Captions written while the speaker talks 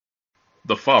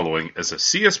The following is a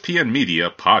CSPN Media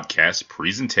podcast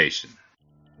presentation.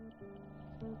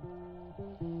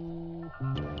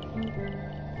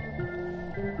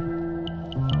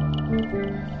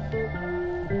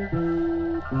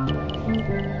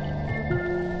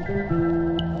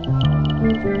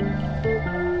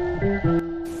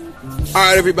 All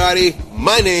right, everybody.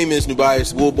 My name is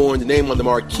Nubias Woolborn. The name on the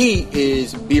marquee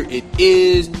is Beer It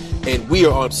Is, and we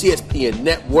are on CSPN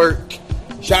Network.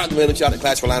 Shout out to Maryland, shout out to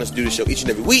Class Carolina to do the show each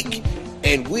and every week.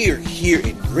 And we are here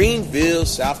in Greenville,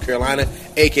 South Carolina,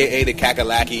 a.k.a. the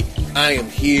Kakalaki. I am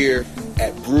here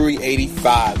at Brewery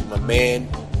 85 with my man,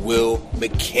 Will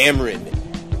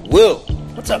McCameron. Will.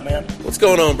 What's up, man? What's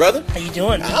going on, brother? How you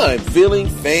doing? I'm feeling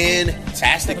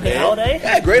fantastic, Have a good man. holiday?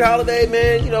 Yeah, great holiday,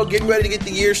 man. You know, getting ready to get the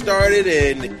year started,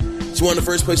 and it's one of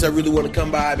the first places I really want to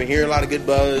come by. I've been hearing a lot of good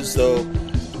buzz, so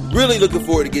really looking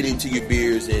forward to getting into your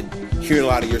beers and hearing a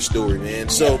lot of your story, man.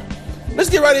 So let's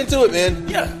get right into it, man.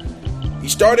 Yeah. You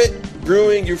started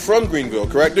brewing. You're from Greenville,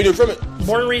 correct? No, you're from it.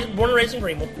 Born and raised in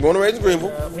Greenville. Born and raised in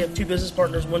Greenville. We have two business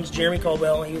partners. One's Jeremy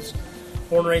Caldwell. He's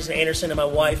born and raised in Anderson, and my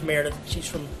wife, Meredith. She's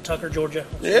from Tucker, Georgia,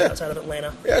 outside of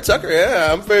Atlanta. Yeah, Tucker.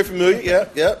 Yeah, I'm very familiar.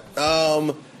 Yeah.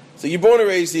 So you're born and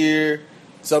raised here.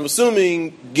 So I'm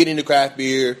assuming getting into craft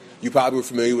beer, you probably were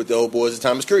familiar with the old boys at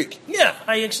Thomas Creek. Yeah,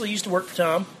 I actually used to work for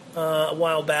Tom a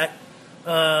while back.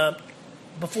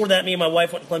 Before that, me and my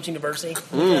wife went to Clemson University.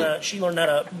 She learned how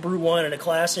to brew wine in a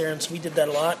class there, and so we did that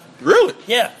a lot. Really?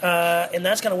 Yeah, and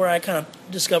that's kind of where I kind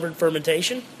of discovered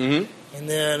fermentation. Mm-hmm. And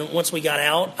then once we got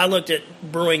out, I looked at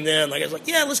brewing then. Like I was like,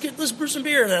 yeah, let's brew some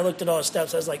beer. And then I looked at all the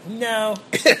steps. I was like, no,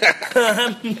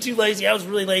 I'm too lazy. I was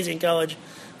really lazy in college.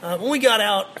 When we got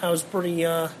out, I was pretty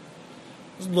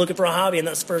looking for a hobby, and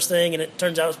that's the first thing. And it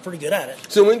turns out I was pretty good at it.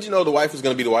 So when did you know the wife was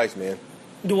going to be the wife, man?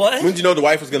 Do what? When did you know the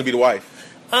wife was going to be the wife?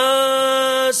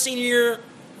 Senior year,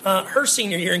 her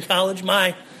senior year in college.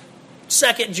 My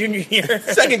junior year.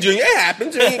 Second junior, it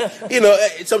happens. I mean, you know,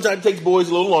 sometimes it takes boys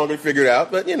a little longer to figure it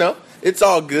out, but you know, it's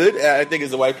all good. I think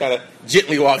as the wife kind of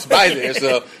gently walks by there,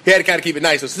 so he had to kind of keep it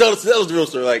nice. So tell us the real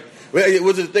story. Like,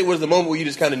 was the moment where you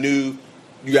just kind of knew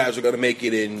you guys were going to make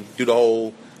it and do the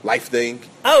whole life thing?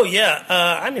 Oh yeah,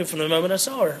 I knew from the moment I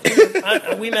saw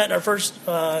her. We met in our first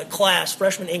class,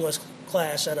 freshman English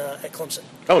class at Clemson.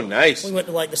 Oh, nice. We went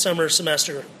to like the summer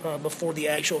semester before the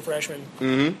actual freshman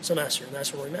semester, and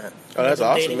that's where we met. Oh, that's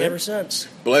awesome, dating man. Ever since.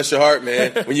 Bless your heart,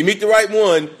 man. When you meet the right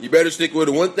one, you better stick with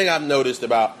it. One thing I've noticed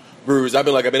about brewers, I've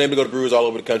been able to go to brewers all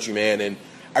over the country, man, and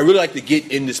I really like to get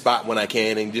in the spot when I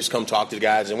can and just come talk to the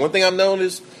guys. And one thing I've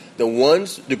noticed,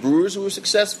 the brewers who are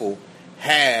successful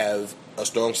have a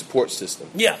strong support system.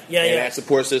 Yeah. And that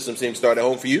support system seems to start at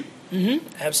home for you? Mm-hmm.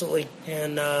 Absolutely.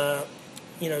 And,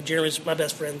 Jeremy's my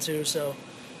best friend, too, so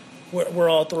we're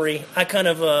all three. I kind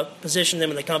of position them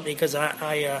in the company because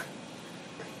I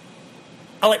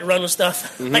like to run with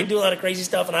stuff. Mm-hmm. I do a lot of crazy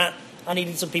stuff, and I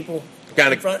needed some people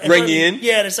kind of bring you in?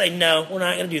 Yeah, to say, no, we're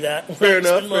not going to do that. Fair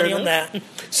enough. Spend money on that.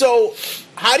 So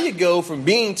how do you go from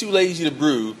being too lazy to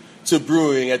brew to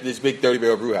brewing at this big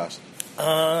 30-barrel brew house?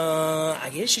 I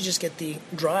guess you just get the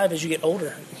drive as you get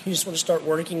older. You just want to start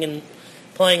working and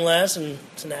playing less, and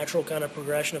it's a natural kind of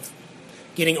progression of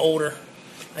getting older.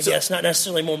 I guess not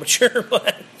necessarily more mature,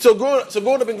 but so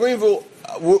growing up in Greenville,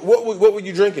 what were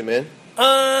you drinking, man?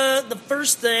 The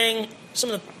first thing,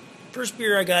 some of the first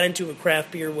beer I got into with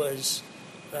craft beer was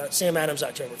Sam Adams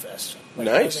Oktoberfest. Nice. When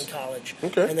I was in college.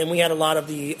 Okay. And then we had a lot of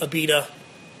the Abita.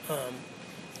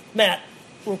 Matt,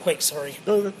 real quick, sorry.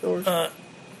 No worries.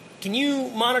 Can you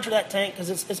monitor that tank? Because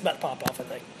it's about to pop off, I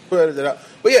think. We'll edit that out.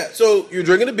 But yeah, so you're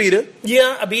drinking Abita.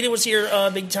 Yeah, Abita was here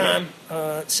big time.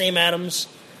 Sam Adams.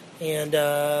 And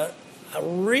I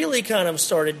really kind of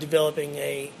started developing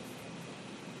a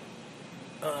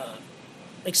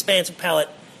expansive palate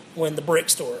when the Brick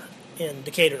Store in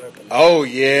Decatur opened. Oh,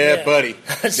 yeah. Buddy.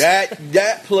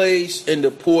 that place and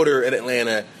the Porter in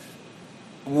Atlanta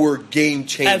were game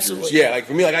changers. Absolutely. Yeah, like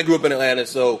for me, like I grew up in Atlanta,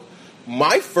 so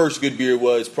my first good beer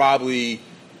was probably,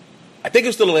 I think it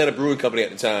was still Atlanta Brewing Company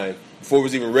at the time, before it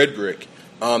was even Red Brick,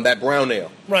 that brown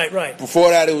ale. Right. Before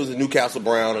that, it was a Newcastle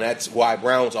Brown, and that's why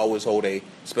Browns always hold a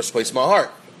special place in my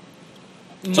heart.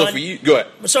 So for you, go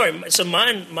ahead. Sorry, so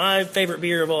my favorite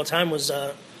beer of all time was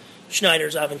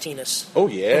Schneider's Aventinus. Oh,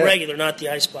 yeah. The regular, not the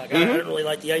Ice Block. I don't really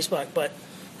like the Ice Block, but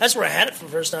that's where I had it for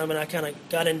the first time, and I kind of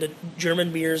got into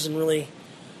German beers and really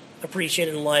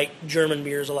appreciated and liked German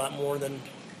beers a lot more than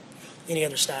any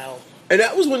other style. And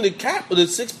that was when the cap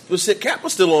was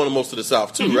still on in most of the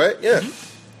South too, right? Yeah.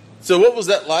 So what was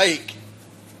that like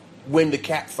when the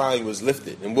cap finally was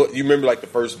lifted? And what you remember, like the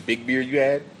first big beer you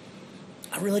had?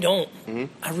 I really don't.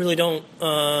 I really don't.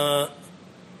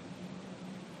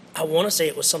 I I want to say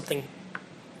it was something,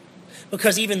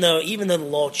 because even though the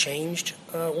law changed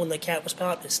when the cap was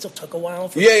popped, it still took a while.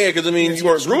 Because I mean, you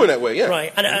weren't brewing that way,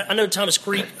 right. I know Thomas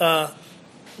Creek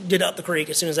did up the creek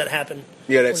as soon as that happened.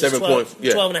 Yeah, that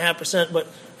 12.5%, but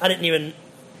I didn't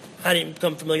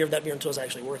become familiar with that beer until I was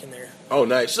actually working there. Oh,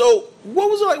 nice. So, what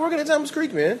was it like working at Thomas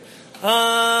Creek, man?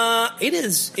 It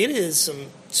is some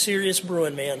serious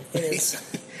brewing, man. It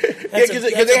is.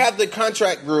 Because they have the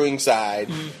contract brewing side,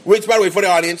 which, by the way, for the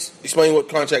audience, explain what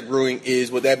contract brewing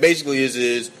is. What that basically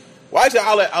is. Well, actually,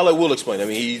 I'll let Will explain. I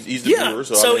mean, he's the brewer,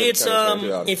 so it's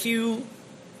if you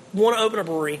want to open a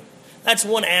brewery, that's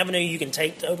one avenue you can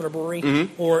take to open a brewery,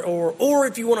 or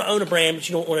if you want to own a brand but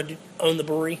you don't want to own the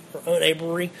brewery or own a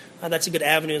brewery, that's a good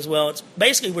avenue as well. It's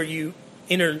basically where you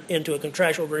enter into a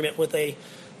contractual agreement with a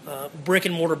brick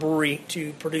and mortar brewery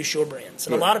to produce your brands.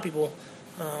 And a lot of people,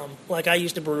 like I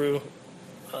used to brew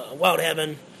Wild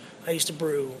Heaven, I used to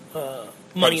brew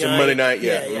Monday Night,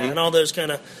 and all those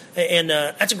kind of, and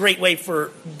that's a great way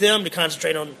for them to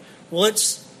concentrate on. Well,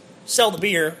 let's sell the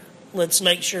beer. Let's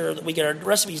make sure that we get our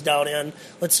recipes dialed in.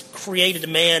 Let's create a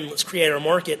demand. Let's create our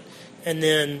market, and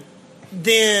then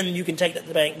you can take that to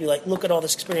the bank and be like, look at all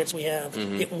this experience we have.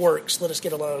 It works. Let us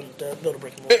get a loan to build a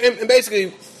brick and mortar. And basically,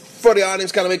 for the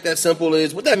audience, kind of make that simple,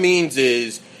 is what that means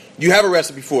is you have a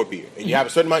recipe for a beer, and you have a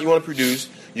certain amount you want to produce.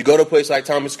 You go to a place like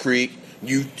Thomas Creek.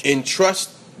 You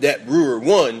entrust that brewer,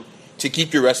 one, to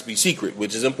keep your recipe secret,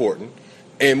 which is important,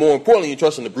 and more importantly, you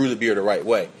trust them to brew the beer the right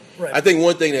way. Right. I think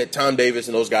one thing that Tom Davis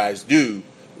and those guys do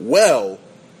well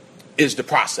is the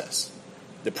process.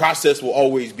 The process will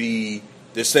always be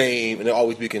the same and it'll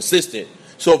always be consistent.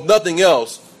 So if nothing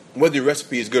else, whether your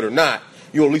recipe is good or not,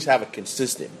 you'll at least have a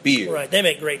consistent beer. Right. They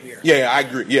make great beer. Yeah, I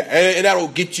agree. Yeah, and that'll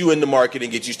get you in the market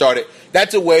and get you started.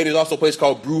 That's a way. There's also a place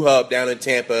called Brew Hub down in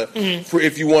Tampa for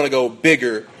if you want to go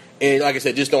bigger. And like I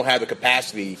said, just don't have the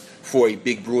capacity for a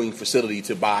big brewing facility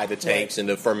to buy the tanks and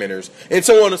the fermenters and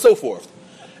so on and so forth.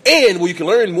 And where you can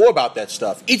learn more about that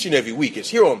stuff each and every week is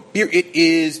here on Beer It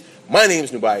Is. My name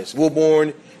is Nubias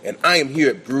Wilborn, and I am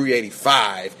here at Brewery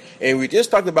 85. And we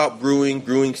just talked about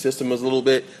brewing systems a little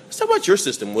bit. Let's talk about your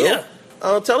system, Will.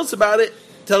 Yeah. Tell us about it.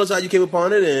 Tell us how you came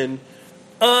upon it. And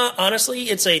honestly,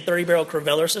 it's a 30-barrel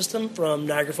Creveller system from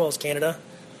Niagara Falls, Canada.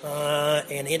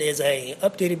 And it is a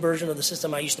updated version of the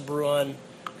system I used to brew on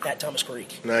at Thomas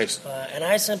Creek. Nice. And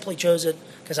I simply chose it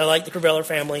because I like the Creveller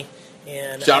family.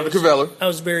 And shout out to Creveller. I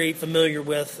was very familiar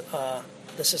with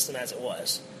the system as it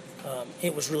was.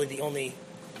 It was really the only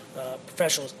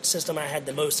professional system I had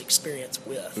the most experience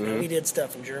with. Now, we did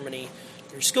stuff in Germany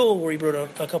through school where we brewed a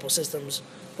couple of systems,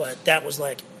 but that was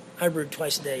like I brewed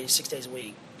twice a day, 6 days a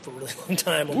week for a really long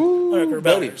time on a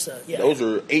Creveller. So, those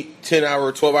are 8,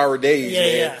 10-hour, 12-hour days.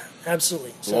 Yeah,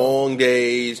 absolutely. So, long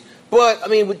days. But I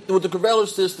mean, with the Creveller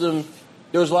system,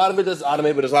 there's a lot of it that's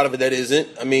automated, but there's a lot of it that isn't.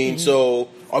 I mean, so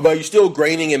are you still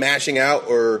graining and mashing out,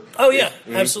 or? Oh yeah,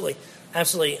 absolutely.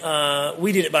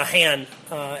 We did it by hand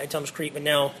at Thomas Creek, but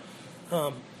now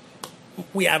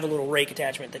we have a little rake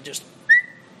attachment that just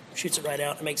shoots it right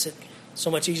out. It makes it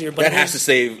so much easier. But that has to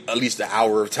save at least an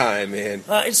hour of time, man.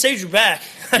 It saves your back.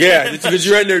 Yeah, because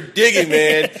you're in there digging,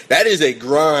 man. That is a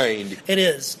grind. It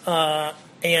is,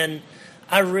 and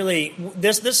I really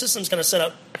this system's going to set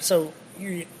up so.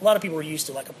 A lot of people are used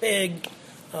to like a big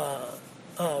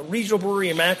regional brewery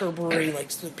and macro brewery.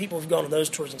 Like people have gone to those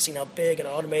tours and seen how big and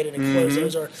automated and closed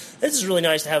those are. This is really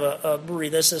nice to have a brewery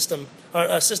this system or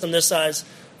a system this size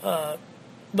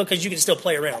because you can still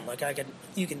play around. Like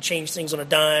you can change things on a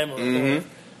dime, or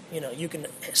you can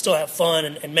still have fun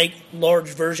and make large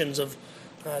versions of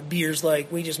beers.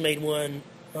 Like we just made one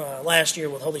last year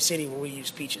with Holy City where we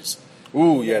used peaches.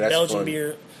 Ooh, yeah, that's Belgian fun.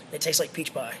 beer. It tastes like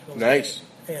peach pie. Nice.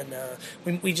 And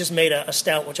we just made a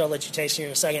stout, which I'll let you taste here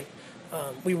in a second.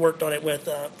 We worked on it with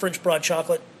French Broad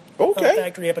Chocolate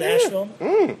Factory up in Asheville.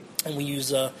 And we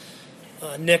use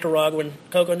Nicaraguan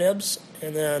cocoa nibs.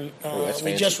 And then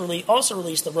we just also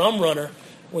released the Rum Runner,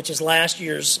 which is last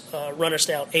year's runner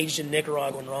stout aged in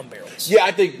Nicaraguan rum barrels. Yeah,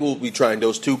 I think we'll be trying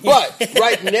those too. But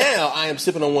right now, I am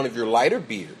sipping on one of your lighter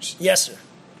beers. Yes, sir.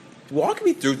 Walk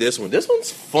me through this one. This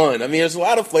one's fun. I mean, there's a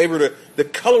lot of flavor. The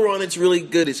color on it's really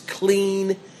good. It's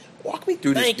clean. Walk me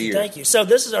through this beer. Thank you. So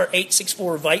this is our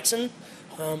 864 Weizen.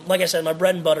 Like I said, my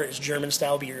bread and butter is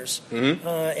German-style beers.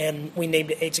 And we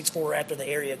named it 864 after the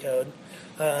area code.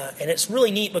 And it's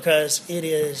really neat because it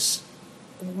is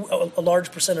a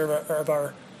large percent of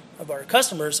our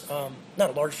customers, not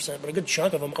a large percent, but a good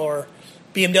chunk of them are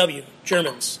BMW,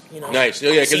 Germans. Nice.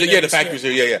 Yeah, because the factories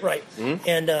are, Right.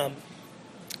 And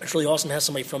it's really awesome to have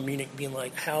somebody from Munich being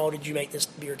like, how did you make this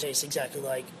beer taste exactly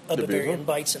like a Bavarian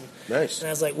Weizen? Nice. And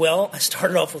I was like, well, I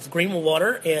started off with Greenville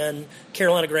water and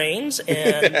Carolina grains,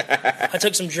 and I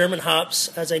took some German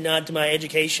hops as a nod to my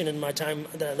education and my time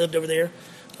that I lived over there.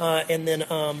 And then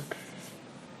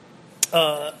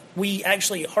we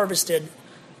actually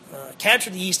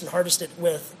captured the yeast and harvested it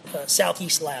with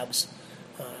Southeast Labs.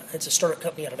 It's a startup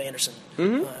company out of Anderson.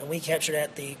 And we captured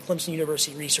at the Clemson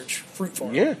University Research Fruit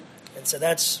Farm. Yeah. And so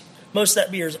most of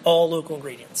that beer is all local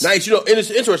ingredients. Nice. And it's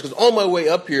interesting because on my way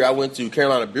up here, I went to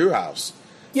Carolina Beer House.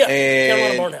 Yeah,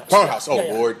 and Carolina Barnhouse. Oh,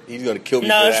 yeah. Lord. He's going to kill me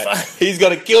No, for it's that. fine. He's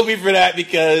going to kill me for that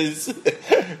because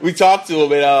we talked to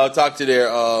him and talked to their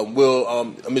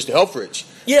Mr. Helfrich.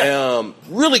 Yeah.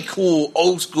 Really cool,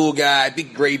 old school guy,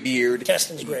 big gray beard.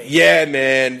 Keston's great. Yeah,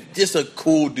 man. Just a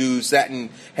cool dude. Sat and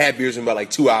had beers in about like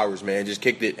 2 hours, man. Just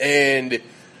kicked it. And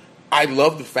I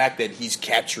love the fact that he's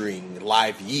capturing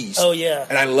live yeast. Oh, yeah.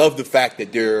 And I love the fact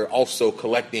that they're also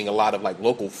collecting a lot of like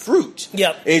local fruit.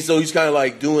 Yep. And so he's kind of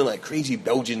like doing like crazy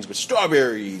Belgians with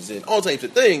strawberries and all types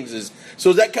of things. So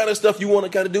is that kind of stuff you want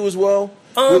to kind of do as well?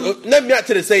 Not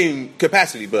to the same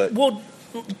capacity, but... Well,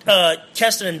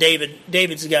 Keston and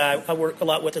David's the guy I work a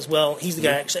lot with as well. He's the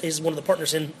guy, he's one of the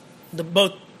partners in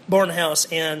both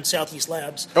Barnhouse and Southeast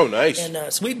Labs. Oh, nice.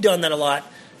 And so we've done that a lot.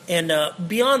 And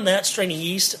beyond that strain of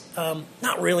yeast,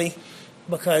 not really,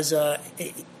 because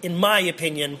in my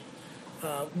opinion,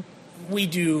 we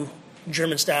do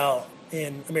German style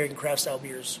and American craft style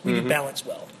beers. We do balance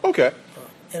well. Okay.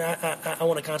 And I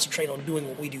want to concentrate on doing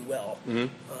what we do well.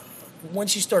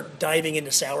 Once you start diving into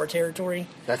sour territory,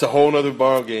 that's a whole other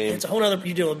ball game. It's a whole other.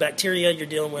 You're dealing with bacteria. You're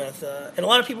dealing with, and a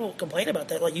lot of people complain about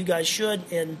that. Like you guys should,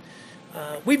 and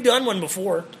we've done one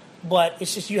before. But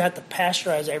it's just you have to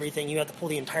pasteurize everything. You have to pull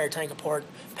the entire tank apart,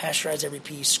 pasteurize every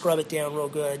piece, scrub it down real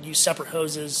good, use separate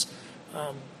hoses.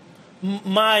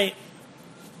 My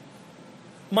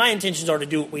intentions are to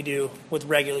do what we do with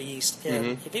regular yeast.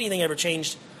 And if anything ever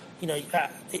changed,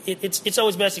 it's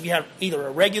always best if you have either a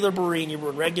regular brewery and you're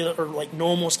brewing regular or like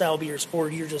normal style beers, or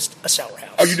you're just a sour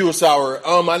house. Oh, you do a sour.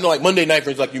 I know like Monday Night, for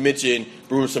instance, like you mentioned,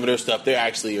 brewing some of their stuff, they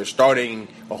actually are starting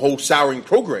a whole souring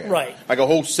program. Right. Like a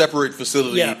whole separate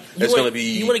facility that's going to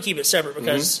be... You want to keep it separate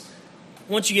because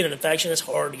once you get an infection, it's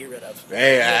hard to get rid of.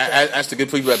 Hey, that's the good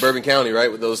people at Bourbon County,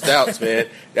 right, with those stouts, man.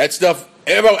 That stuff,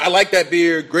 I like that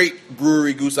beer. Great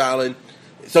brewery, Goose Island.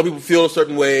 Some people feel a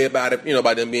certain way about it,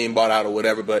 about them being bought out or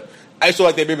whatever, but I still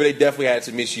like that beer, but they definitely had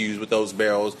some issues with those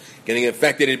barrels. Getting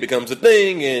infected, it becomes a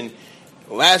thing, and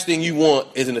the last thing you want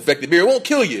is an infected beer. It won't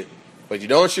kill you, but you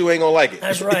ain't gonna like it.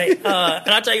 That's right. And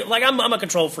I tell you, like I'm a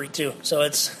control freak too, so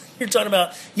you're talking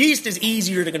about yeast is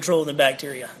easier to control than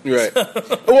bacteria. Right.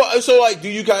 Well, so like, do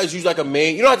you guys use like a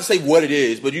main? You don't have to say what it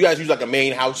is, but you guys use like a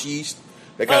main house yeast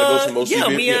that kind of goes for most. Yeah,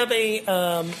 we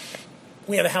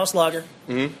have a house lager.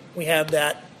 We have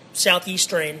that Southeast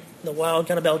strain, the wild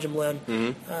kind of Belgian blend,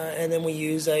 and then we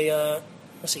use a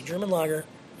German lager,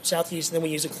 Southeast, and then we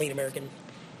use a clean American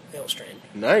ale strain.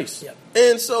 Nice. Yep.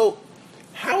 And so,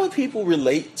 how would people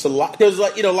relate to because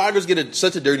lagers get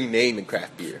such a dirty name in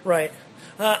craft beer, right?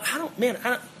 I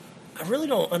really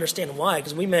don't understand why,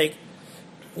 because we make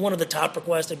one of the top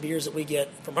requested beers that we get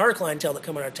from our clientele that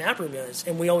come in our tap room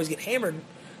and we always get hammered,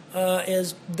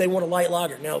 is they want a light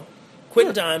lager. Now,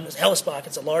 Quitting Time is Hellesbach.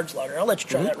 It's a large lager. I'll let you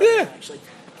try that right now, actually.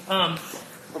 One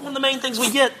of the main things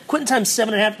we get, Quitting Time's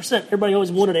 7.5%. Everybody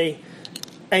always wanted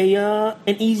an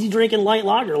easy drinking light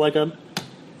lager, like the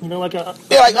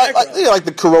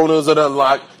Coronas or the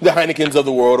Heinekens of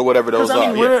the world or whatever those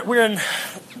are. We're in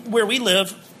where we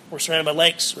live. We're surrounded by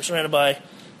lakes. We're surrounded by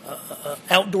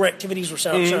outdoor activities. We're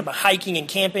surrounded by hiking and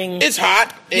camping. It's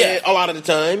hot a lot of the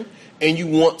time, and you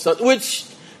want something which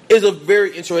is a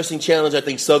very interesting challenge I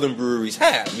think Southern breweries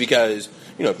have, because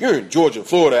if you're in Georgia,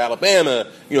 Florida, Alabama,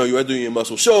 whether you're in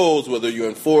Muscle Shoals, whether you're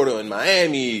in Florida and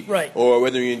Miami, right, or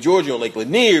whether you're in Georgia on Lake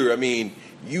Lanier, I mean,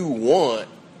 you want,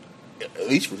 at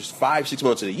least for 5-6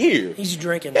 months of the year, easy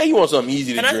drinking. Yeah, you want something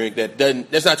easy to drink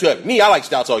that's not too heavy. Me, I like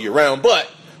stouts all year round,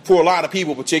 but for a lot of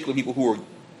people, particularly people who are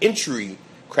entry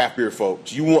craft beer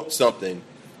folks, you want something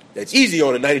that's easy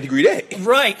on a 90-degree day.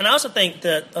 Right, and I also think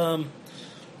that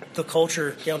the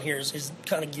culture down here is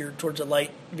kind of geared towards a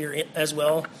light beer as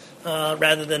well,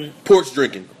 rather than porch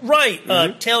drinking. Right,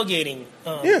 tailgating,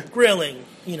 grilling,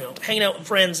 hanging out with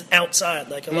friends outside.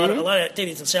 Like a lot of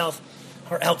activities in the South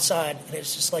are outside, and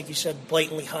it's just like you said,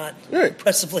 blatantly hot,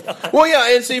 oppressively hot. Well,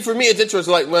 yeah, and see, for me, it's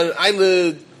interesting. Like when I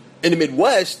lived in the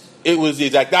Midwest, it was the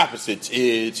exact opposite.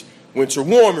 It's winter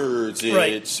warmers,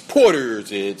 it's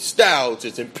porters, it's stouts,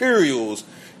 it's imperials.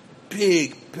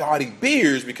 big body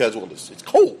beers because, well, it's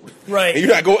cold. Right. And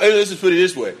you're not going, let's just put it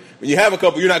this way. When you have a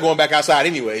couple, you're not going back outside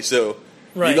anyway. So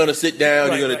you're going to sit down,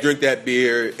 you're going to drink that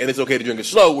beer, and it's okay to drink it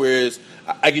slow. Whereas,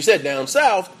 like you said, down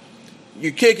south,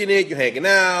 you're kicking it, you're hanging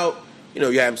out,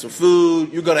 you're having some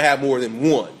food, you're going to have more than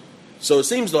one. So it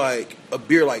seems like a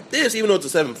beer like this, even though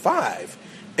it's a 7.5,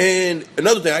 and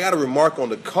another thing, I got to remark on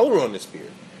the color on this beer.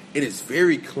 It is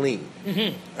very clean.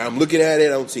 Mm-hmm. I'm looking at it, I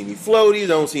don't see any floaties, I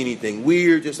don't see anything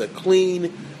weird, just a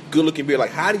clean, good-looking beer.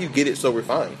 Like, how do you get it so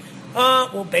refined?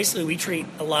 Well, basically, we treat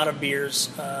a lot of beers.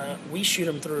 We shoot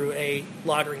them through a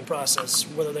lagering process,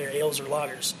 whether they're ales or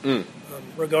lagers,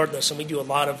 regardless. And we do a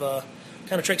lot of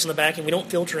kind of tricks in the back, and we don't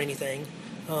filter anything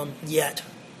yet.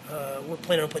 We're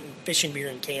planning on putting fishing beer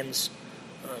in cans.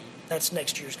 That's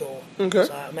next year's goal. Okay.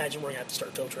 So I imagine we're going to have to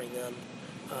start filtering them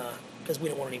because we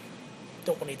don't want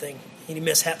any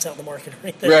mishaps out in the market or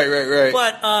anything. Right.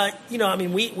 But,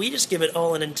 we just give it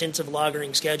all an intensive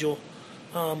lagering schedule.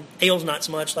 Ales not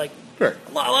so much. Like right.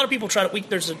 a lot of people try to.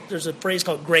 There's a phrase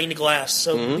called grain to glass.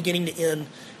 So beginning to end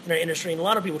in our industry, and a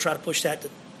lot of people try to push that to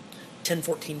 10,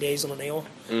 14 days on an ale,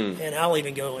 and I'll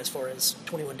even go as far as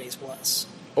 21 days plus.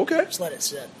 Okay, just let it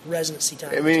sit. Residency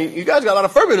time. I mean, you guys got a lot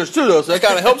of fermenters too, though, so that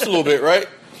kind of helps a little bit, right?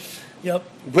 Yep.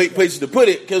 Places to put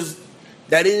it, because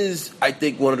that is, I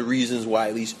think, one of the reasons why,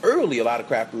 at least early, a lot of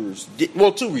craft brewers did.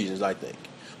 Well, two reasons, I think.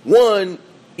 One,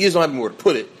 you just don't have anywhere to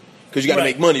put it. Because you got to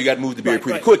make money, you got to move the beer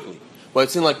pretty quickly. But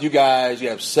it seems like you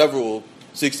have several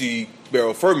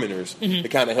 60-barrel fermenters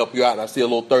that kind of help you out. And I see a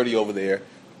little 30 over there.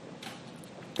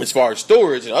 As far as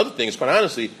storage and other things, quite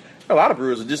honestly, a lot of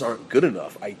brewers that just aren't good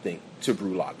enough, I think, to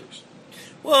brew lagers.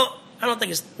 Well, I don't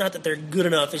think it's not that they're good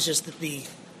enough. It's just that the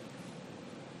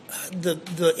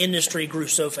industry grew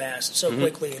so fast, so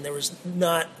quickly, and there was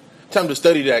not time to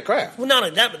study that craft. Well, not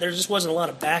only that, but there just wasn't a lot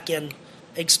of back end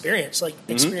experience, like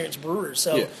experienced brewers.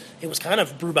 So it was kind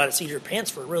of brew by the seat of your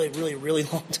pants for a really, really, really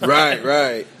long time.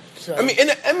 Right. So. I mean,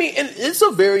 it's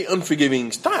a very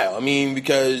unforgiving style. I mean,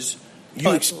 because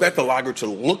you expect a lager to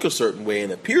look a certain way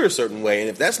and appear a certain way, and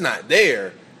if that's not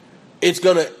there, it's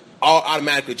gonna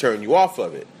automatically turn you off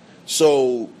of it.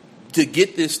 So to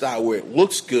get this style where it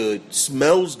looks good,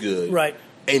 smells good, right,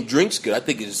 and drinks good, I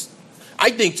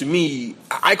think to me,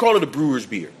 I call it a brewer's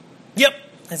beer. Yep,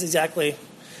 that's exactly.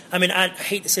 I mean, I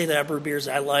hate to say that I brew beers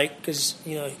I like because,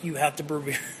 you have to brew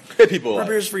beer. Brew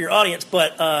beers for your audience.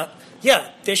 But,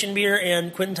 Fishing Beer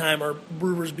and Quitting Time are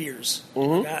brewers' beers.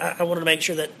 I wanted to make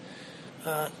sure that,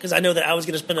 because I know that I was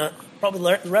going to spend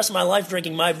probably the rest of my life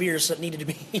drinking my beers, so it needed to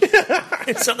be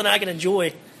it's something I can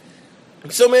enjoy.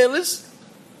 So, man, let's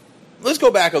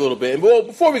go back a little bit. And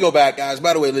before we go back, guys,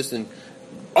 by the way, listen,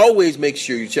 always make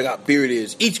sure you check out Beer It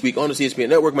Is each week on the CSPN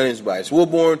Network. My name is Tobias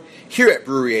Wilborn here at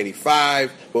Brewery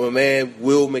 85 with my man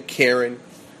Will McCarran.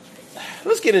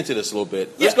 Let's get into this a little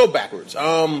bit. Let's go backwards.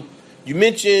 You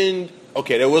mentioned,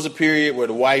 there was a period where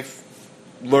the wife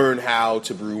learned how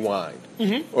to brew wine.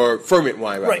 Or ferment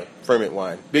wine, rather. Right. Ferment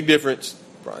wine. Big difference.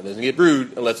 Wine doesn't get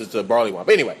brewed unless it's a barley wine.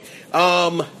 But anyway,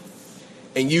 and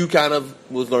you kind of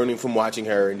was learning from watching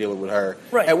her and dealing with her.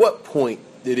 Right. At what point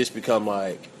did this become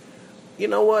like, you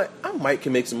know what? I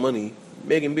can make some money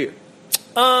making beer.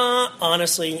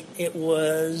 Honestly, it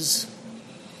was.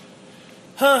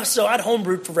 So I'd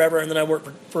homebrewed forever, and then I worked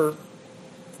for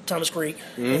Thomas Creek,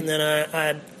 and then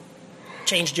I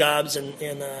changed jobs, and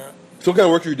so what kind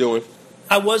of work are you doing?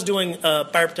 I was doing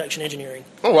fire protection engineering.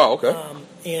 Oh wow, okay.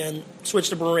 And switched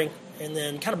to brewing, and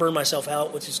then kind of burned myself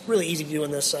out, which is really easy to do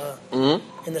in this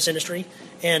industry,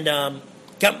 and.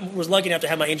 Was lucky enough to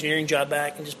have my engineering job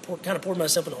back and just poured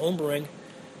myself into home brewing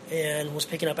and was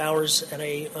picking up hours at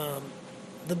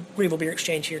the Greenville Beer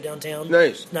Exchange here downtown.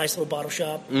 Nice little bottle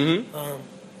shop. And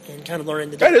kind of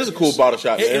learning that is a cool bottle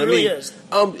shop, man. It really is.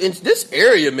 In this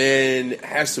area, man,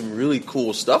 has some really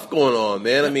cool stuff going on,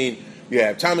 man. I mean, you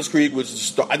have Thomas Creek, which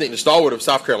is I think the stalwart of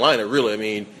South Carolina, really. I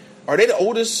mean, are they the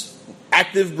oldest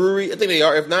active brewery? I think they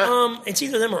are, if not. It's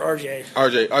either them or RJ.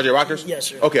 RJ Rockers? Yes,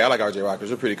 sir. Okay, I like RJ Rockers.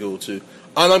 They're pretty cool, too.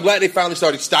 And I'm glad they finally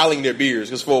started styling their beers,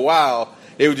 because for a while,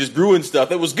 they were just brewing stuff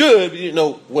that was good, but you didn't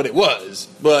know what it was.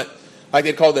 But, like,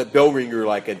 they called that bell ringer,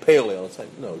 like, a pale ale. It's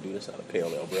like, no, dude, it's not a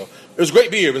pale ale, bro. It was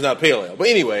great beer, but it's not a pale ale. But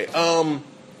anyway,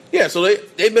 so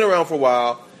they've been around for a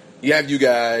while. You have you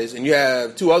guys, and you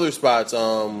have two other spots,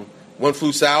 One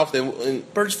Flew South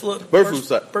and Birds Fly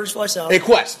South. And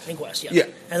Quest. Yeah.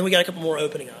 And then we got a couple more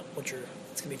opening up, which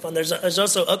it's gonna be fun. There's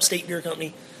also Upstate Beer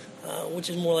Company, which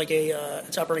is more like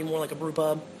it's operating more like a brew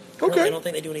pub. Okay. I don't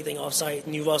think they do anything off site.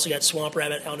 And you've also got Swamp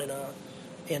Rabbit out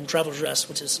in Traveler's Rest,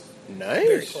 which is Nice.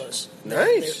 Very close.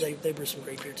 Nice. They brew some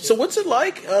great beer too. So what's it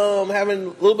like having a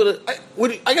little bit of?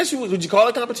 Would you call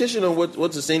it competition, or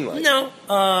what's the scene like? No,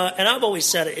 and I've always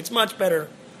said it. It's much better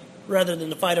rather than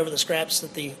to fight over the scraps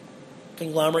that the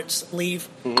conglomerates leave.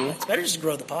 It's better just to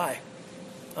grow the pie.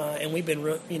 And we've been,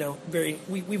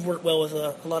 we've worked well with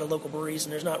a lot of local breweries,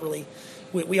 and there's not really.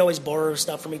 We always borrow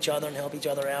stuff from each other and help each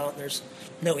other out. And there's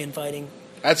no infighting.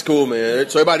 That's cool, man.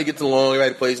 So everybody gets along.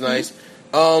 Everybody plays nice.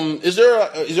 Is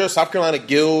there a South Carolina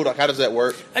guild? Like, how does that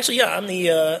work? Actually, yeah, I'm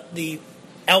the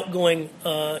outgoing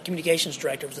communications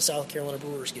director of the South Carolina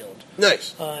Brewers Guild.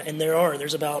 Nice. And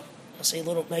there's about, I'll say a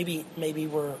little, maybe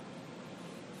we're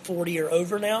 40 or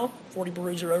over now. 40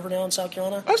 breweries are over now in South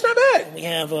Carolina. That's not bad. And we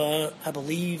have, I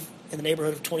believe, in the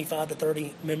neighborhood of 25 to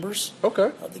 30 members.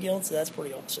 Okay. Of the guild, so that's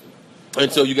pretty awesome. And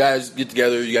so you guys get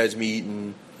together, you guys meet,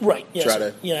 and right. Yes. Try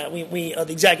to. Yeah, we the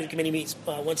executive committee meets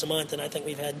once a month, and I think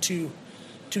we've had two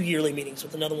yearly meetings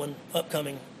with another one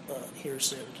upcoming here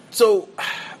soon. So,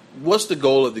 what's the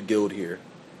goal of the guild here?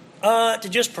 To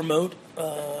just promote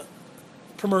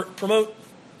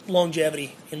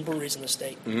longevity in breweries in the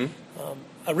state.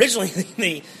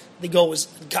 Originally, the goal was,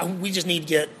 God, we just need to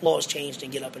get laws changed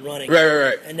and get up and running.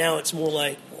 Right. And now it's more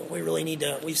like, well, we really need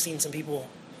to. We've seen some people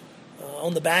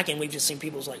on the back end. We've just seen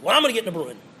people's like, well, I'm going to get into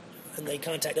brewing, and they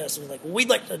contact us and we're like, well, we'd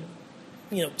like to,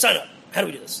 sign up. How do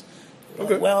we do this? We're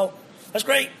Okay. like, well, that's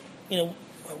great.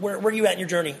 Where are you at in your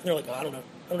journey? And they're like, oh, I don't know.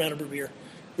 I don't know how to brew beer.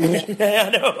 I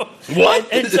know.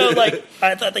 What? And so,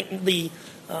 I think the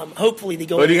hopefully the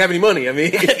goal. But do you have any money? I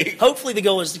mean, hopefully the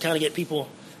goal is to kind of get people,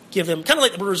 give them kind of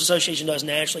like the Brewers Association does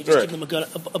nationally, just Right. give them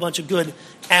a bunch of good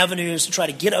avenues to try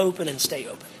to get open and stay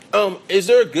open. Is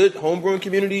there a good homebrewing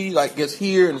community like gets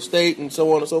here in the state and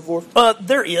so on and so forth?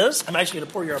 There is. I'm actually going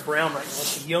to pour you a brown right now.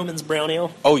 It's the Yeoman's Brown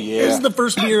Ale. Oh yeah. This is the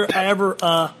first beer I ever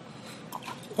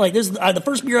the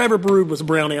first beer I ever brewed was a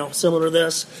brown ale, similar to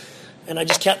this, and I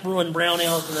just kept brewing brown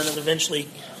ales, and then it eventually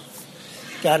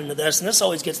got into this. And this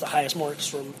always gets the highest marks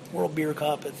from World Beer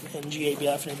Cup and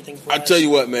GABF and everything. I tell you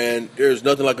what, man, there's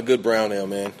nothing like a good brown ale,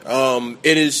 man.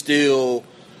 It is still,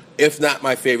 if not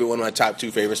my favorite, one of my top 2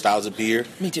 favorite styles of beer.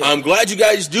 Me too. I'm glad you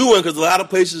guys do one because a lot of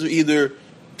places are either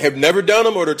have never done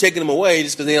them or they're taking them away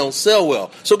just because they don't sell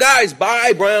well. So guys,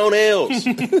 buy brown ales.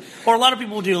 Or a lot of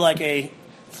people will do like a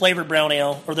flavored brown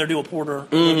ale, or they'll do a porter, or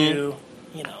they'll do,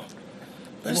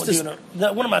 That's just-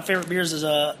 one of my favorite beers is,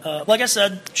 like I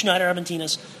said, Schneider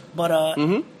Aventinas, but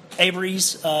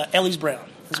Avery's Ellie's Brown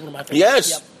is one of my favorites. Yes,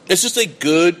 Yep. It's just a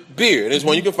good beer. It is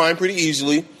one you can find pretty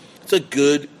easily. It's a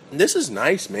good. This is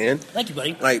nice, man. Thank you,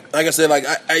 buddy. Like I said, like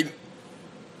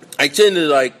I tend to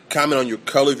like comment on your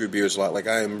color of your beers a lot. Like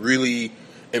I am really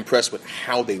impressed with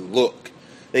how they look.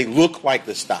 They look like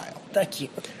the style. Thank you.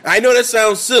 I know that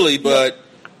sounds silly, but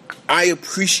I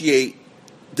appreciate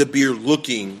the beer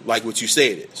looking like what you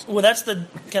say it is. Well, that's the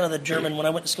kind of the German. When I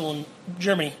went to school in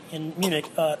Germany, in Munich,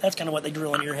 that's kind of what they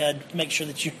drill in your head to make sure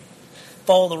that you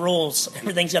follow the rules.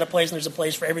 Everything's got a place, and there's a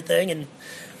place for everything, and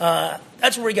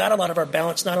that's where we got a lot of our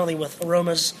balance, not only with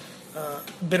aromas,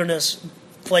 bitterness,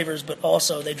 flavors, but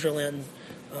also they drill in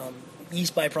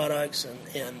yeast byproducts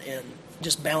and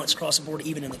just balance across the board,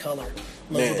 even in the color.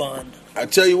 Low bond. I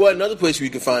tell you what, another place where you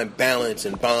can find balance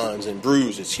and bonds and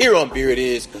brews is here on Beer It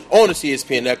Is on the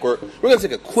CSPN Network. We're going to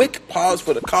take a quick pause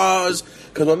for the cause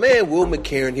because my man Will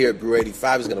McCarron here at Brew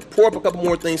 85 is going to pour up a couple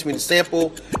more things for me to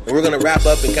sample, and we're going to wrap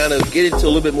up and kind of get into a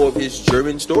little bit more of his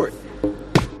German story.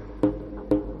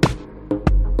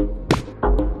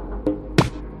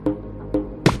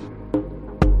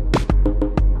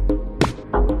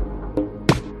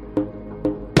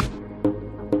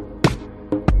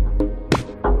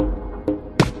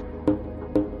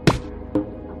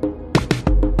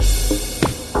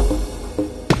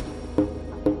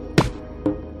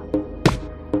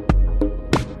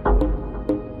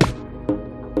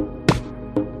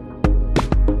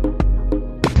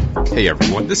 Hey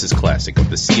everyone, this is Classic of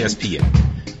the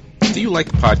CSPN. Do you like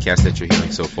the podcast that you're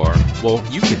hearing so far? Well,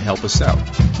 you can help us out.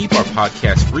 Keep our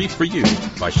podcast free for you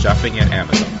by shopping at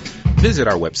Amazon. Visit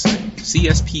our website,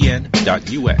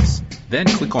 cspn.us. Then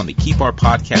click on the Keep Our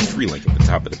Podcast Free link at the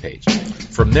top of the page.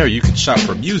 From there, you can shop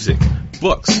for music,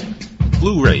 books,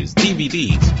 Blu-rays,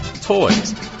 DVDs,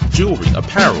 toys, jewelry,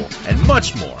 apparel, and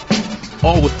much more.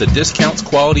 All with the discounts,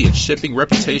 quality, and shipping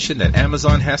reputation that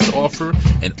Amazon has to offer,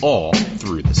 and all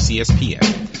through the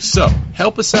CSPN. So,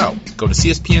 help us out. Go to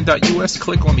cspn.us,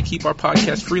 click on the Keep Our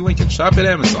Podcast Free link, and shop at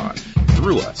Amazon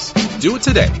through us. Do it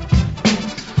today.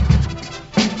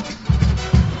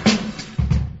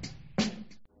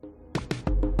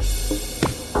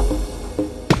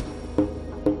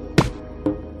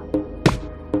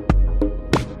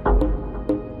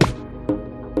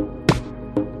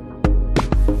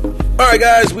 right,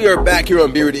 guys, we are back here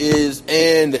on Beer It Is,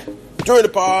 and during the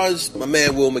pause, my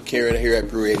man Will McCarran here at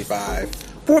Brewery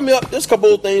 85 poured me up just a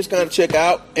couple of things to kind of check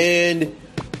out, and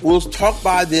we'll talk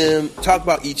about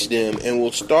each of them, and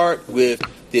we'll start with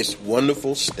this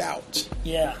wonderful stout.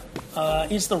 Yeah,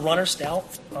 it's the Runner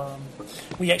Stout.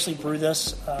 We actually brew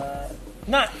this,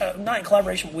 not in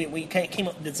collaboration. We came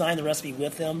up and designed the recipe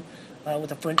with them, with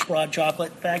the French Broad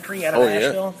Chocolate Factory out of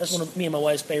Asheville. Yeah. That's one of me and my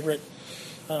wife's favorite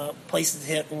places to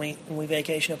hit when we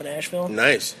vacation up in Asheville.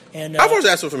 Nice. And how far is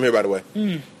Asheville from here, by the way?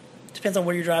 Depends on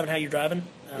where you're driving, how you're driving.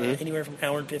 Anywhere from an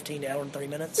hour and 15 to an hour and 30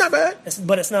 minutes. Not bad.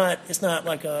 But it's not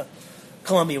like a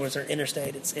Columbia where it's an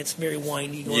interstate. It's very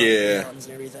windy, going up the mountains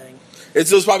and everything.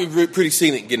 It's probably pretty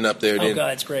scenic getting up there. Oh,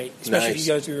 God, it's great. Especially if you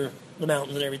go through the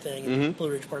mountains and everything, and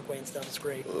Blue Ridge Parkway and stuff. It's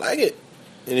great. I like it.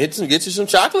 And it gets you some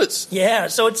chocolates. Yeah,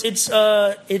 so it's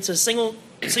a single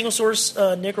source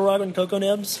Nicaraguan cocoa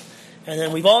nibs. And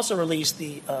then we've also released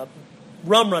the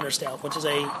Rum Runner Stout, which is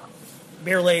a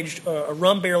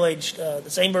rum barrel aged, the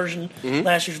same version,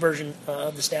 last year's version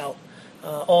of the stout.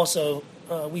 Also,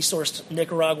 we sourced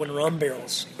Nicaraguan rum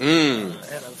barrels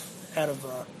out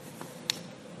of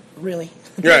really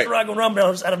Nicaraguan rum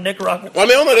barrels out of Nicaragua. Well, I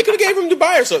mean, I don't know. They could have came from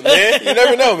Dubai or something, man. You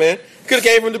never know, man. Could have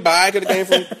came from Dubai. Could have came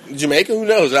from Jamaica. Who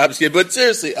knows? Obviously, but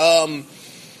seriously,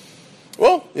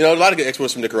 well, a lot of good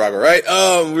exports from Nicaragua, right?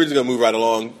 We're just gonna move right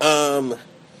along.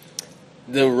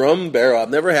 The rum barrel. I've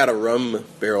never had a rum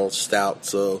barrel stout.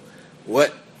 So,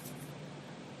 what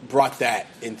brought that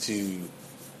into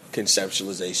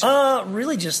conceptualization?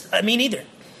 Really, just me neither.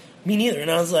 And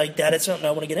I was like, that is something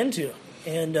I want to get into,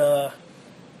 and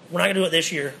we're not gonna do it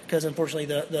this year because unfortunately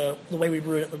the way we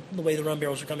brewed it, the way the rum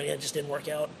barrels were coming in, it just didn't work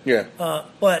out. Yeah.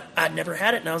 But I'd never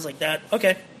had it, and I was like, that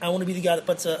okay. I want to be the guy that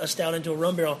puts a stout into a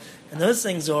rum barrel, and those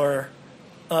things are.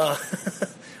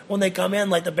 When they come in,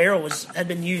 like the barrel had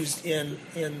been used in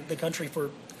the country for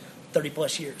 30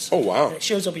 plus years. Oh wow! And it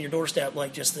shows up in your doorstep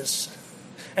like just this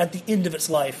at the end of its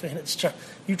life, and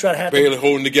you try to have barely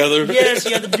holding together. Yes,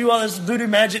 you have to do all this voodoo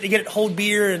magic to get it to hold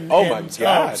beer, and my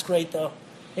God, it's great though.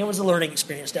 It was a learning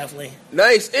experience, definitely.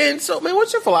 Nice. And so, man,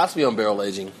 what's your philosophy on barrel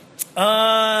aging?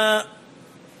 Honestly,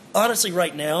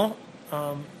 right now,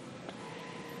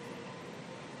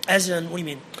 as in, what do you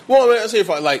mean? Well, I mean, let's say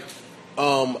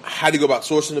how do you go about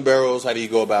sourcing the barrels? How do you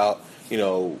go about,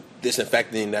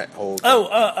 disinfecting that whole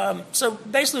thing? So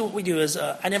basically what we do is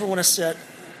I never want to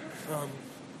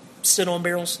sit on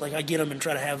barrels. Like I get them and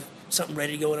try to have something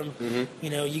ready to go in them.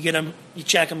 You get them, you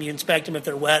check them, you inspect them if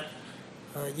they're wet.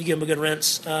 You give them a good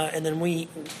rinse, and then we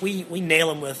nail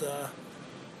them with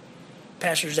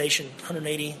pasteurization,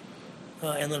 180, and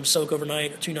let them soak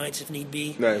overnight or 2 nights if need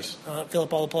be. Nice. Fill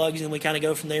up all the plugs, and we kind of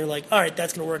go from there. Like, all right,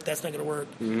 that's going to work. That's not going to work.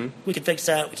 We can fix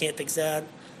that. We can't fix that,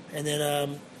 and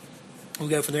then we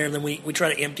go from there. And then we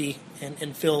try to empty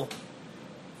and fill,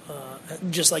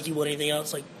 just like you would anything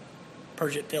else, like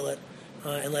purge it, fill it,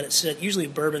 and let it sit. Usually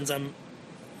bourbons, I'm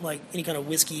like any kind of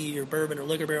whiskey or bourbon or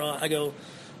liquor barrel, I go.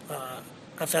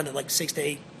 I found it like 6 to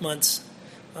 8 months,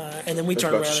 and then we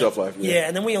turn around. Shelf life, yeah,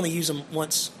 and then we only use them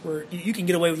once. You can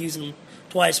get away with using them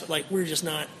twice, but like we're just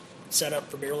not set up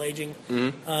for barrel aging.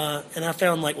 And I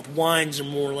found like with wines are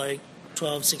more like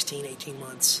 12, 16, 18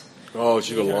 months. Oh, it's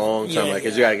a long time,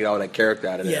 because you got to get all that character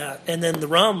out of it. Yeah, and then the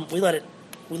rum we let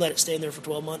it stay in there for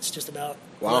 12 months, just about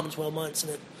 11, 12 months,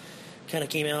 and it kind of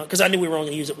came out because I knew we were only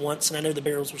going to use it once, and I know the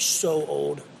barrels were so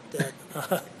old that.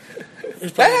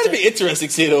 That had to be interesting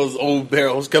seeing those old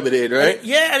barrels coming in, right?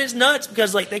 Yeah, and it's nuts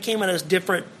because like they came out of this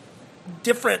different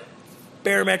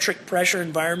barometric pressure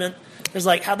environment. It's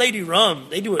like how they do rum,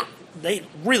 they do it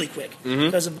really quick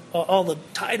because of all the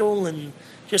tidal and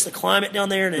just the climate down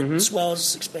there, and it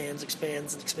swells, expands,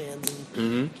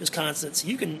 and just constant. So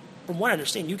you can, from what I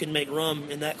understand, you can make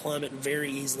rum in that climate very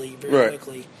easily, very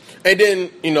quickly. And then,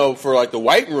 for like the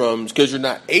white rums, because you're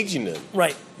not aging them.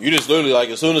 Right. You just literally, like,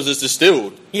 as soon as it's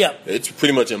distilled, it's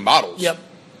pretty much in bottles. Yep.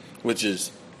 Which is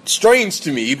strange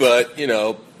to me, but,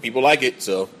 people like it,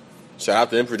 so shout out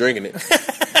to them for drinking it.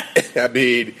 I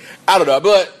mean, I don't know,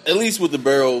 but at least with the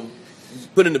barrel,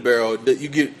 put in the barrel, you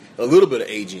get a little bit of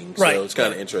aging, so it's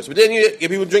kind of interesting. But then you get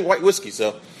people drink white whiskey,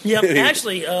 so. Yeah,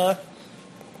 actually, I'm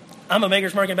a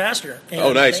Maker's Mark ambassador. And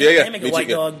oh, nice! They make a white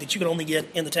dog that you can only get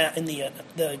in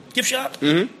the gift shop.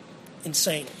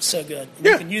 Insane, so good. And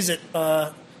you can use it.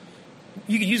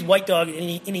 You could use white dog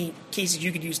in any cases.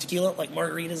 You could use tequila, like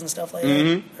margaritas and stuff like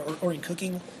that, or in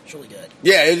cooking. It's really good.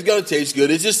 Yeah, it's gonna taste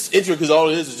good. It's just interesting because all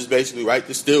it is just basically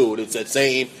distilled. It's that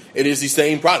same. It is the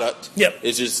same product. Yep.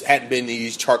 It just hadn't been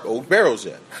these charcoal barrels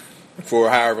yet for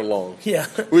however long. Yeah,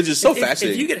 which is so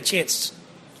fascinating. If you get a chance,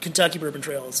 Kentucky Bourbon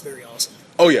Trail is very awesome.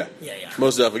 Oh, yeah. Yeah.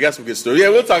 Most definitely. Got some good stories. Yeah,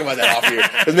 we'll talk about that off here.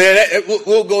 'Cause, man,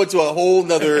 we'll go into a whole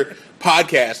nother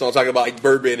podcast on talking about like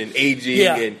bourbon and aging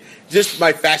and just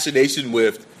my fascination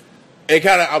with, and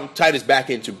kind of I'll tie this back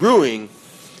into brewing.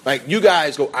 Like, you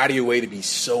guys go out of your way to be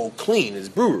so clean as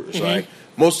brewers, right?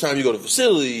 Most of the time you go to the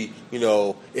facility,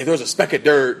 if there's a speck of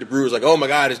dirt, the brewer's like, oh my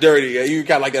God, it's dirty. You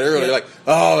kind of like that earlier. Like,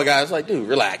 oh my God. It's like, dude,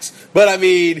 relax. But I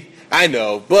mean, I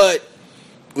know. But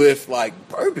with like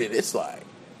bourbon, it's like,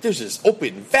 there's just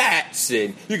open vats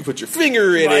and you can put your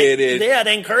finger in it. And,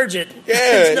 they encourage it. Yeah,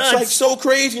 it's like so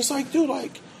crazy. It's like, dude,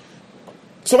 like,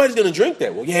 somebody's going to drink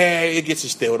that. Well, yeah, it gets you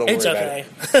still. Don't worry about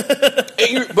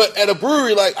it. But at a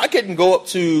brewery, like, I couldn't go up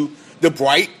to the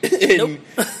Bright and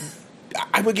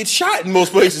I would get shot in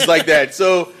most places like that.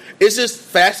 So it's just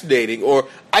fascinating. Or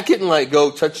I couldn't, like, go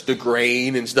touch the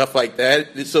grain and stuff like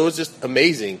that. So it's just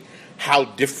amazing how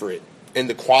different and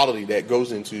the quality that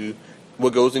goes into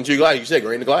what goes into your glass. You said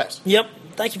grain to glass. Yep.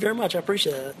 Thank you very much. I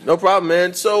appreciate that. No problem,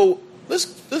 man. So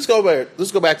let's go back.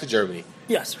 Let's go back to Germany.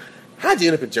 Yes. How'd you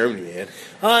end up in Germany,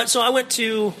 man? So I went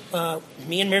to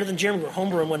me and Meredith and Jeremy were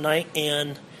homebrewing one night,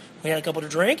 and we had a couple to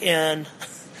drink, and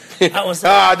I was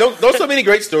don't so many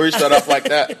great stories start off like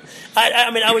that.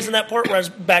 I mean, I was in that part where I was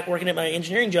back working at my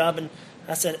engineering job, and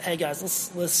I said, "Hey guys,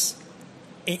 let's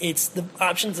it's the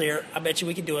options there. I bet you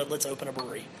we can do it. Let's open a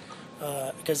brewery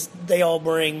because they all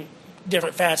bring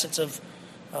different facets of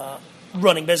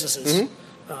running businesses."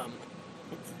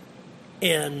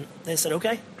 And they said,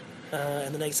 "Okay."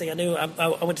 And the next thing I knew,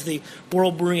 I went to the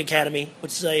World Brewing Academy,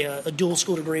 which is a dual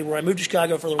school degree where I moved to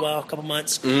Chicago for a little while, a couple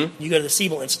months. You go to the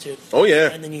Siebel Institute. Oh, yeah.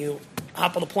 And then you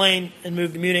hop on the plane and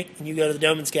move to Munich, and you go to the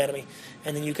Domans Academy.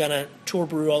 And then you kind of tour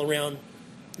brew all around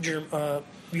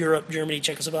Europe, Germany,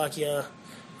 Czechoslovakia,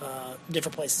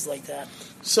 different places like that.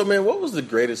 So, man, what was the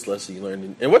greatest lesson you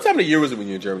learned? And what time of the year was it when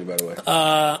you were in Germany, by the way?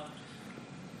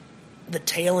 The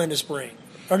tail end of spring.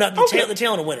 Or not the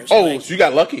tail end of winter. So you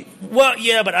got lucky. Well,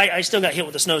 yeah, but I still got hit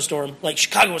with a snowstorm. Like,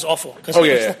 Chicago was awful. Oh,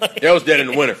 yeah. That was dead in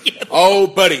the winter. Oh,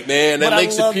 buddy, man, that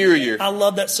Lake Superior. I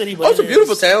love that city. But it's a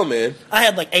beautiful town, man. I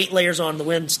had like 8 layers on. The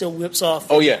wind still whips off.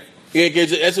 Oh, yeah.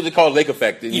 That's what they call lake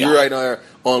effect. And you're right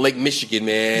on Lake Michigan,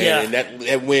 man. Yeah. And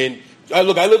that wind. I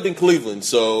lived in Cleveland,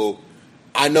 so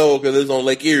I know because it's on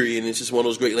Lake Erie, and it's just one of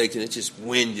those great lakes, and it's just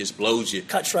wind just blows you.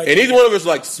 Cuts right. And either one of us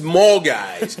like small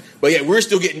guys, but yeah, we're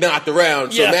still getting knocked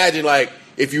around. So imagine like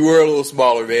if you were a little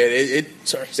smaller, man.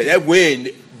 That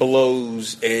wind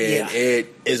blows, and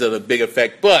it is a big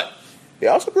effect. But they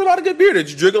also brew a lot of good beer.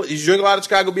 Did you drink a lot of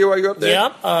Chicago beer while you were up there?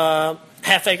 Yeah,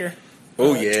 Half Acre.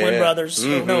 Oh yeah, Twin Brothers.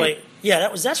 Oh, no wait.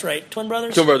 Yeah, that's right. Twin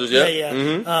Brothers? Twin Brothers, yeah.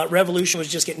 Yeah. Revolution was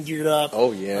just getting geared up.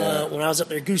 Oh, yeah. When I was up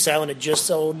there, Goose Island had just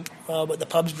sold, but the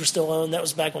pubs were still owned. That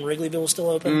was back when Wrigleyville was still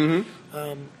open.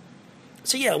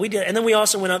 So, yeah, we did. And then we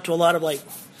also went up to a lot of, like,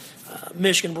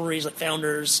 Michigan breweries, like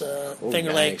Founders,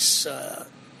 Finger Lakes.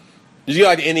 Did you go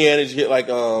like to Indiana? Did you get, like...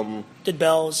 Did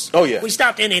Bell's. Oh, yeah. We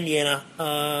stopped in Indiana.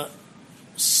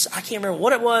 I can't remember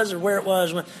what it was or where it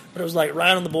was, but it was like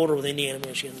right on the border with Indiana,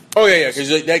 Michigan. Oh, yeah,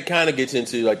 because that kind of gets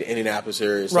into like the Indianapolis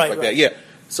area and stuff that. Yeah.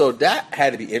 So that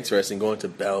had to be interesting going to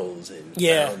Bell's and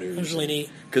Founders. It was really neat.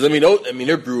 Because,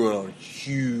 they're brewing on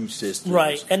huge systems.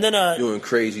 Right. And then... doing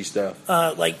crazy stuff.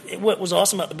 What was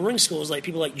awesome about the brewing school is like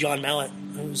people like John Mallett,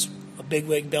 who's a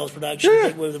bigwig, Bell's Production,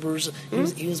 bigwig of the brewers.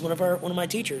 He was one of my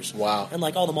teachers. Wow. And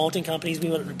like all the malting companies,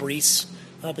 we went to Breese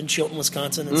up in Chilton,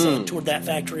 Wisconsin, and so toured that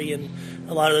factory, and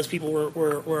a lot of those people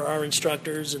were our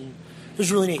instructors, and it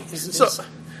was really neat.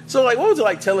 So like, what was it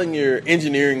like telling your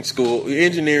engineering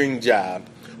job?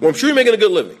 Well, I'm sure you're making a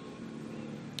good living.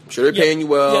 I'm sure they're paying you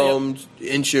well,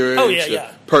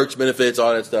 insurance, perks, benefits,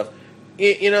 all that stuff.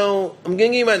 I'm gonna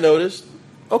give you my notice.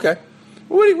 Okay,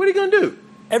 what are you gonna do?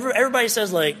 Everybody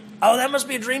says like, oh, that must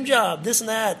be a dream job, this and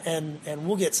that, and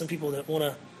we'll get some people that want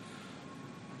to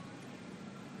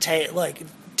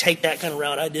take that kind of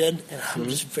route I did, and I'm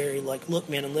just very like, look,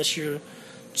 man, unless you're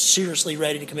seriously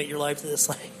ready to commit your life to this,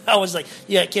 like, I was like,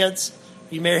 you got kids,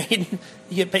 you married,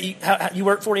 you get paid, you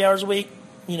work 40 hours a week,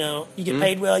 you get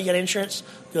paid well, you got insurance,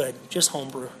 good, just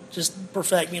homebrew, just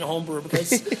perfect being a homebrewer,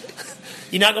 because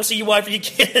you're not going to see your wife or your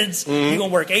kids, you're going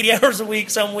to work 80 hours a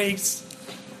week some weeks,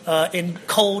 in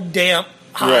cold, damp,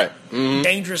 hot,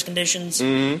 dangerous conditions,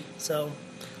 so...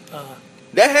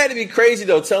 That had to be crazy,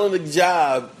 though, telling the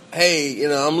job, hey,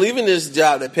 I'm leaving this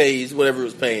job that pays whatever it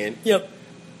was paying. Yep.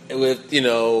 With,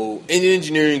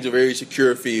 engineering is a very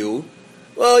secure field.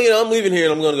 Well, I'm leaving here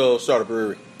and I'm going to go start a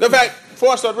brewery. In fact,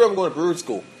 before I start a brewery, I'm going to brewery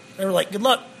school. They were like, good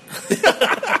luck.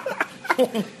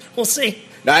 We'll see.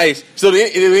 Nice. So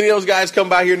did any of those guys come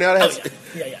by here now?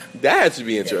 Yeah. That has to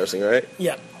be interesting, right?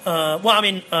 Yeah.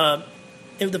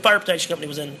 The fire protection company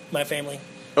was in my family.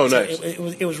 Oh, So nice.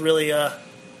 It was really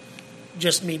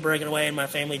just me breaking away and my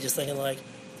family just thinking like,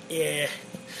 yeah,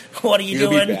 what are you You'll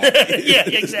be doing? back. Yeah,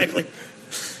 exactly.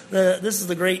 This is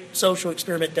the great social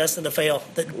experiment destined to fail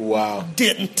that Wow.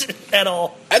 didn't at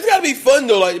all. That's got to be fun,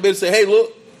 though, like to be able to say, hey,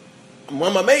 look,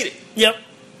 Mom, I made it.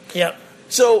 Yep.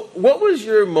 So what was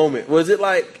your moment? Was it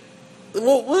like,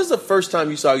 what was the first time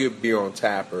you saw your beer on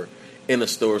tap or in a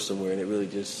store somewhere and it really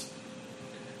just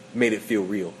made it feel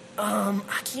real? I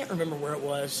can't remember where it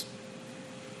was.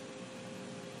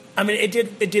 I mean, it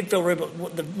did feel real,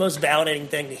 but the most validating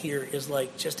thing to hear is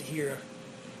like just to hear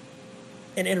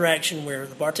an interaction where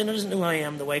the bartender doesn't know who I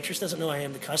am, the waitress doesn't know who I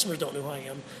am, the customers don't know who I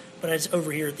am, but I just over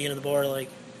here at the end of the bar like,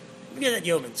 let me get that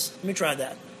Yeoman's. Let me try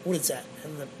that. What is that?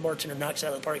 And the bartender knocks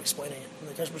out of the party explaining it. And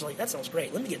the customer's like, that sounds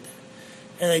great. Let me get that.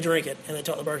 And they drink it, and they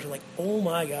talk to the bartender like, oh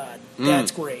my God,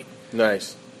 that's great.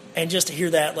 Nice. And just to hear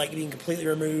that, like being completely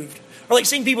removed, or like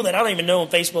seeing people that I don't even know on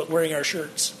Facebook wearing our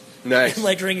shirts, Nice. and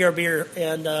like drinking our beer,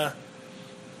 and all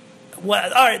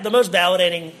right, the most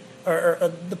validating,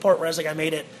 or the part where I was like, I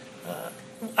made it.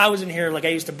 I was in here like I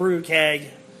used to brew keg.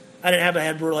 I didn't have a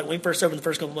head brewer. Like when we first opened the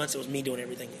first couple of months, it was me doing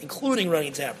everything, including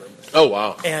running tap room. Oh,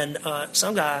 wow. And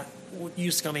some guy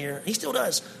used to come here. He still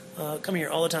does come here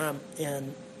all the time.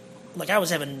 And like I was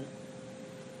having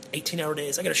 18-hour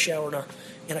days. I got a shower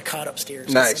and a cot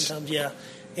upstairs. Nice. Sometimes, yeah.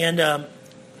 And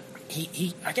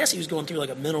he I guess he was going through like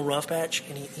a mental rough patch.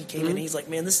 And he came in and he's like,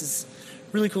 man, this is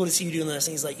really cool to see you doing this.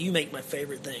 And he's like, you make my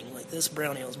favorite thing. Like this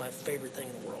brown ale is my favorite thing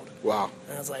in the world. Wow.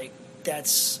 And I was like,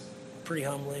 that's pretty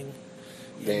humbling.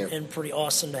 Damn. And pretty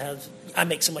awesome to have. I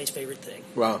make somebody's favorite thing.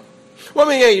 Wow. Well,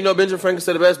 I mean, yeah, you know, Benjamin Franklin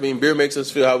said it best. I mean, beer makes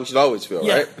us feel how we should always feel,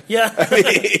 Yeah. right? Yeah. I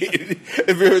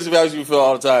mean, beer makes us how we should feel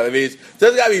all the time. I mean, it's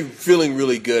got to be feeling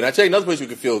really good. And I tell you, another place we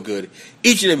can feel good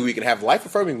each and every week and have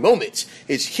life-affirming moments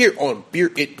is here on Beer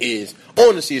It Is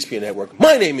on the CSPN Network.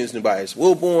 My name is Nubias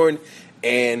Wilborn,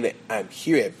 and I'm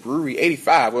here at Brewery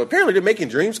 85. Well, apparently they're making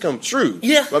dreams come true.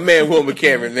 Yeah. My man, Will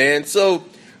McCameron, man. So,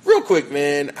 real quick,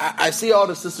 man, I see all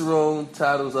the Cicerone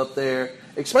titles up there.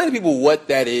 Explain to people what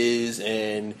that is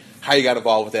and how you got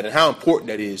involved with that and how important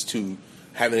that is to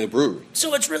having a brewery.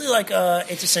 So it's really like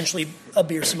it's essentially a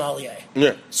beer sommelier.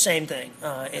 Yeah. Same thing.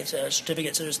 It's a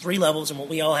certificate. So there's 3 levels, and what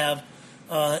we all have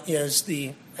is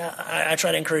the. I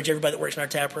try to encourage everybody that works in our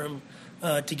tap room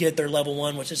to get their level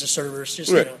 1, which is a server's,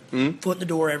 just Right. foot in the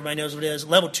door. Everybody knows what it is.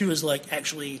 Level 2 is like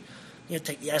actually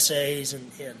take the essays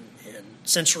and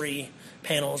sensory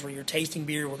panels where you're tasting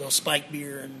beer, where they'll spike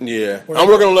beer. And Yeah. I'm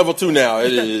working on level 2 now.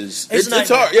 It is. It's It's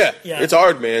hard. Yeah. It's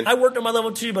hard, man. I worked on my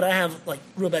level 2, but I have like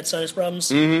real bad sinus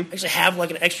problems. I actually have like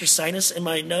an extra sinus in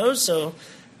my nose, so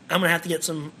I'm gonna have to get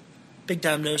some big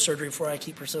time nose surgery before I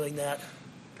keep pursuing that.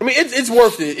 I mean, it's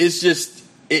worth it. It's just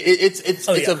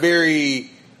it's a very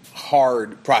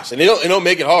hard process. And they don't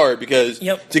make it hard because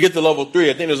to get to level 3,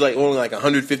 I think there's like only like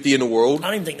 150 in the world. I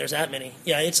don't even think there's that many.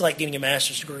 Yeah, it's like getting a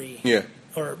master's degree. Yeah.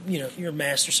 Or, you're a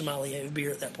master sommelier of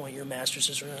beer at that point. You're a master's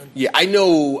Cicerone. Yeah, I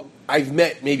know I've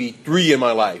met maybe 3 in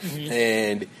my life.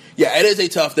 And, yeah, it is a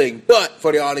tough thing. But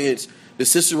for the audience, the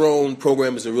Cicerone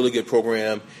program is a really good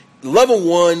program. Level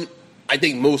 1, I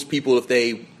think most people, if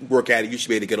they work at it, you should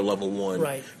be able to get a level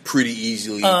 1 pretty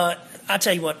easily. I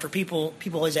tell you what, for people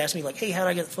always ask me, like, hey, how do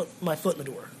I get my foot in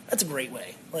the door? That's a great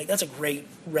way. Like, that's a great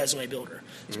resume builder,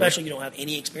 especially if you don't have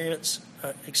any experience.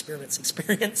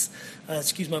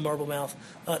 Excuse my marble mouth.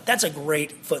 That's a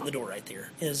great foot in the door right there,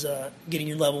 is getting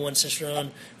your level 1 Cicerone.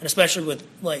 And especially with,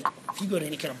 like, if you go to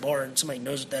any kind of bar and somebody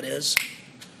knows what that is,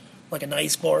 like a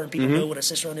nice bar and people know what a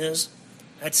Cicerone is,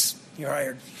 you're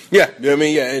hired. Yeah, you know what I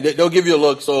mean? Yeah, and they'll give you a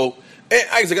look. So, and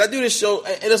I do this show,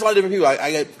 and there's a lot of different people.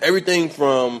 I get everything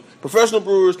from professional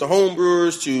brewers to home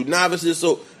brewers to novices.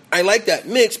 So I like that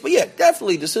mix. But yeah,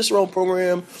 definitely the Cicerone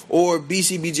program or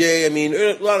BCBJ. I mean,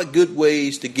 there are a lot of good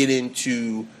ways to get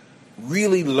into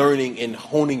really learning and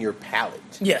honing your palate.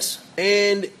 Yes.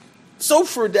 And so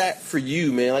for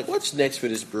you, man, like what's next for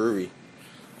this brewery?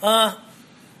 Growth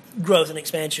and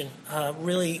expansion.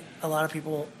 Really, a lot of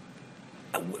people.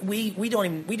 We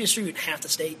distribute half the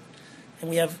state, and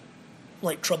we have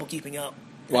like trouble keeping up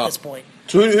at this point.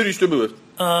 So who do you distribute with?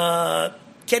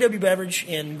 KW Beverage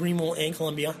in Greenville and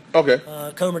Columbia. Okay.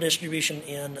 Comer Distribution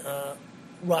in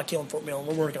Rock Hill and Fort Mill.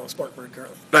 We're working on Spartanburg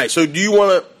currently. Nice. So do you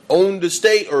want to own the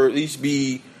state or at least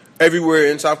be everywhere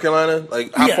in South Carolina?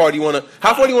 Like how far do you want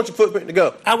your footprint to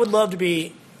go? I would love to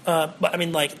be, but I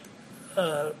mean like,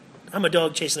 I'm a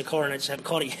dog chasing a car and I just haven't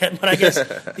caught it yet. But I guess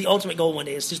the ultimate goal one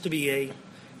day is just to be a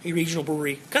regional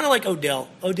brewery, kind of like Odell.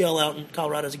 Odell out in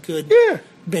Colorado is a good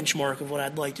benchmark of what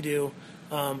I'd like to do.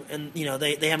 And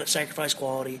they haven't sacrificed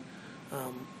quality.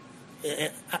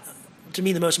 to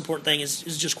me, the most important thing is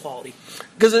just quality.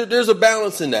 Because there's a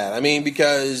balance in that. I mean,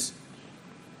 because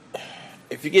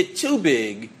if you get too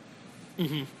big,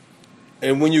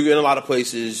 and when you get in a lot of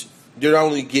places, you're not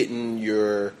only getting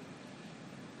your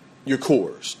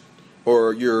cores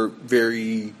or your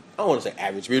very, I don't want to say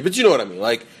average beers, but you know what I mean.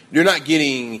 Like, you're not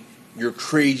getting your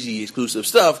crazy exclusive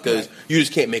stuff because you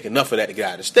just can't make enough of that to get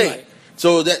out of the state. Right.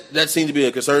 So that seems to be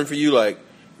a concern for you. Like,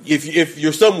 if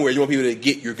you're somewhere, you want people to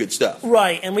get your good stuff.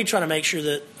 Right, and we try to make sure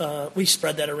that we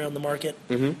spread that around the market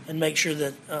and make sure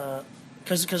that,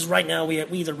 because right now we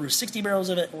either brew 60 barrels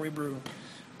of it or we brew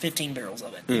 15 barrels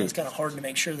of it. And it's kind of hard to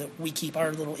make sure that we keep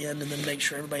our little end and then make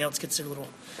sure everybody else gets their little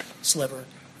sliver.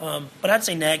 But I'd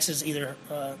say next is either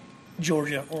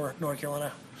Georgia or North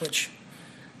Carolina, which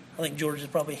I think Georgia is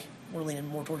probably, we're leaning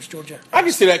more towards Georgia. I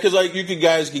can see that because like you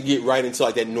guys could get right into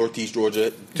like that northeast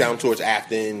Georgia, down towards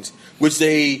Athens, which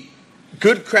they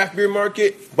good craft beer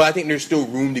market, but I think there's still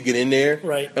room to get in there.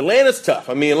 Right. Atlanta's tough.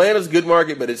 I mean, Atlanta's a good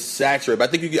market, but it's saturated. But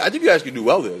I think you guys could do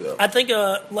well there, though. I think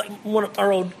like one of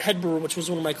our old head brewer, which was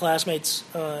one of my classmates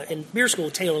in beer school,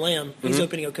 Taylor Lamb, he's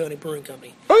opening Oconee Brewing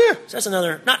Company. Oh yeah. So that's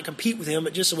another, not to compete with him,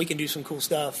 but just so we can do some cool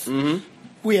stuff.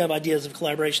 We have ideas of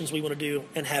collaborations we want to do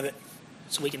and have it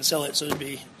so we can sell it. So it'd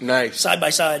be nice side by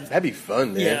side. That'd be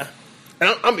fun, man. Yeah.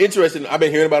 And I'm interested. I've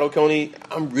been hearing about Oconee.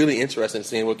 I'm really interested in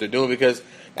seeing what they're doing because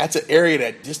that's an area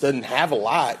that just doesn't have a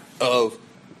lot of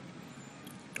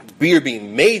beer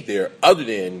being made there other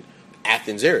than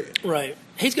Athens area. Right.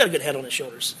 He's got a good head on his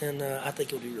shoulders, and I think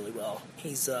he'll do really well.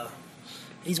 He's one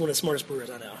of the smartest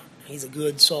brewers I know. He's a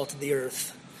good salt of the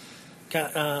earth.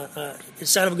 The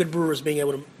sign of a good brewer is being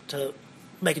able to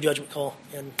make a judgment call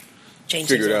and change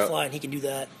things on the fly, and he can do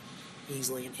that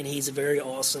easily. And he's a very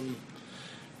awesome,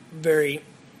 very,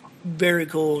 very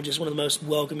cool, just one of the most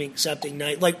welcoming, accepting,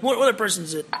 like one of the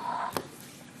persons that,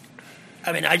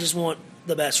 I mean, I just want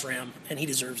the best for him, and he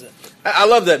deserves it. I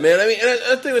love that, man. I mean, and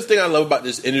I think this thing I love about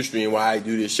this industry and why I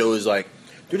do this show is like,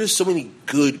 there's just so many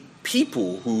good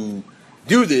people who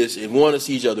do this and want to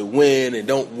see each other win and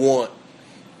don't want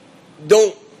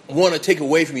to take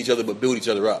away from each other but build each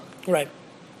other up. Right.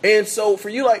 And so for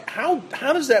you, like, how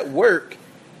does that work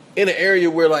in an area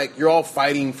where like you're all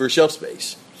fighting for shelf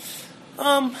space?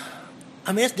 I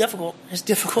mean, it's difficult. It's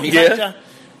difficult. Yeah. But,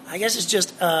 I guess it's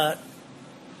just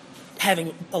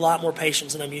having a lot more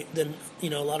patience than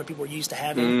a lot of people are used to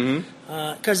having.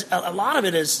 Because a lot of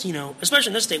it is, especially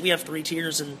in this state, we have 3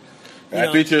 tiers and.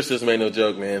 That 3-tier system ain't no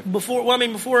joke, man. Before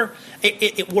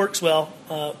it works well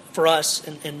for us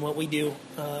and what we do,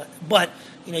 but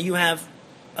you have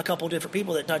a couple of different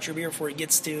people that touch your beer before it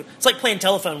gets to. It's like playing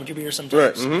telephone with your beer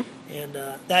sometimes, right. And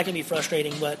that can be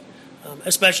frustrating. But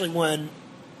especially when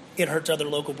it hurts other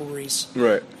local breweries,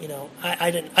 right?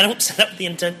 I don't set up with the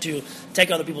intent to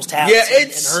take other people's taps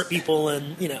and hurt people,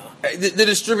 and the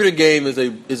distributor game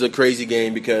is a crazy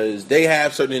game because they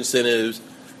have certain incentives.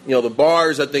 The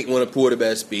bars, I think, want to pour the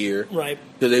best beer. Right.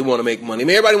 Because they want to make money. I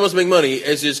mean, everybody wants to make money.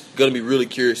 It's just going to be really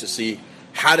curious to see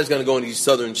how that's going to go in these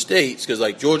southern states. Because,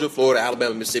 like, Georgia, Florida,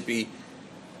 Alabama, Mississippi,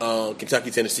 Kentucky,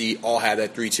 Tennessee all have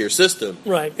that 3-tier system.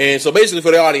 Right. And so, basically,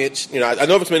 for the audience, I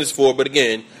know it's minutes for, but,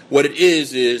 again, what it is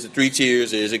the 3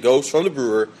 tiers is it goes from the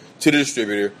brewer to the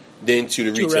distributor, then to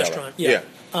the retailer. Restaurant, yeah.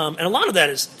 And a lot of that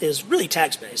is really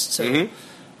tax-based. So,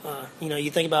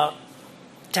 you think about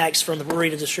tax from the brewery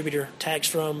to distributor, tax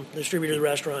from the distributor to the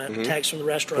restaurant, tax from the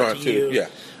restaurant to you. Yeah.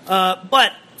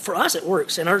 But for us, it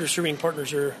works, and our distributing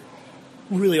partners are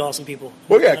really awesome people.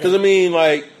 Well, yeah, because,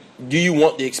 do you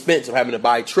want the expense of having to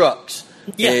buy trucks?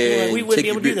 Yeah, we wouldn't be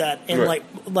able to do that. And,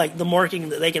 like the marketing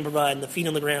that they can provide and the feet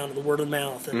on the ground and the word of the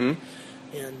mouth.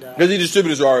 Because the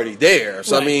distributors are already there.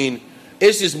 So, right.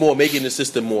 It's just more making the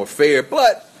system more fair.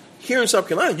 But here in South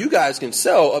Carolina, you guys can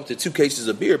sell up to 2 cases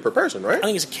of beer per person, right? I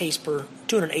think it's a case per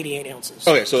 288 ounces.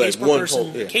 Okay, so case that's per one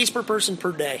person, yeah. Case per person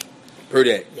per day. Per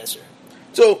day. Yes, sir.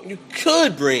 So you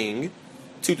could bring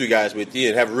 2-3 guys with you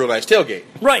and have a real nice tailgate.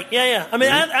 Right, yeah. I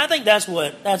mean, I think that's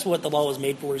what the law was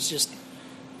made for, is just,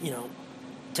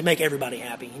 to make everybody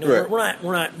happy. Right.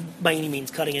 We're not by any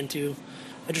means cutting into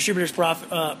a distributor's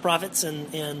profits,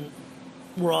 and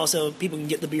we're also, people can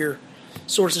get the beer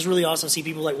sources really awesome. See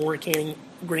people like Warren Canning,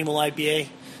 Greenville IPA,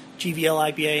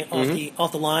 GVL IPA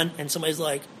off the line, and somebody's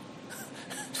like,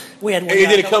 we had one. And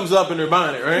then it comes up and they're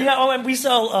buying it, right? Yeah. And we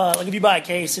sell like if you buy a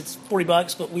case, it's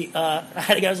 $40, but I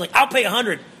had a guy who's like, I'll pay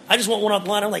 $100. I just want one off the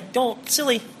line. I'm like, don't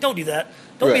do that.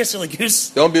 Don't be a silly goose.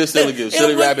 Don't be a silly goose.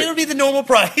 Silly rabbit. It'll be the normal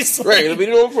price. Right. It'll be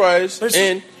the normal price.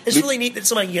 And it's really neat that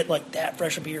somebody can get like that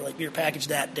fresh beer, like beer packaged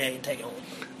that day, and take it home.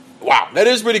 Wow, that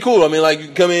is pretty cool. I mean, like, you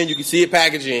can come in, you can see it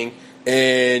packaging,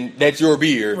 and that's your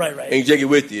beer. Right. And you take it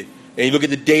with you. and you look at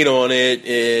the date on it,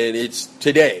 and it's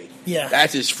today. Yeah.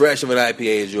 That's as fresh of an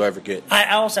IPA as you'll ever get.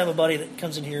 I also have a buddy that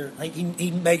comes in here. Like he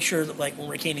makes sure that like when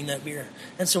we're canning that beer,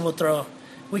 and so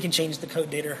we can change the code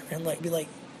data and like be like,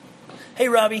 "Hey,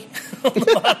 Robbie." On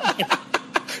the bottom, you know?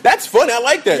 That's funny. I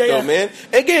like that Yeah, though, man.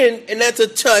 Again, and that's a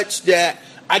touch that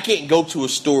I can't go to a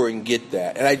store and get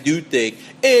that. And I do think,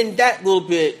 and that little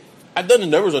bit, I've done the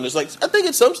numbers on this. Like I think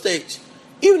at some states,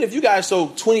 even if you guys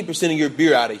sold 20% of your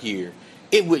beer out of here,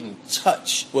 it wouldn't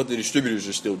touch what the distributors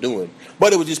are still doing.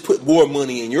 But it would just put more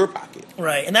money in your pocket.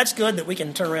 Right, and that's good that we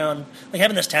can turn around. Like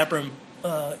having this tap room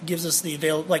gives us the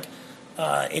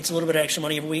it's a little bit of extra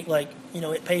money every week. Like, you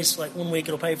know, it pays, like 1 week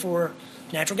it'll pay for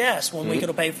natural gas. 1 week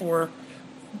it'll pay for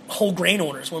whole grain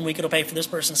orders. 1 week it'll pay for this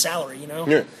person's salary, you know?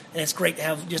 Yeah. And it's great to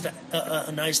have just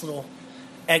a nice little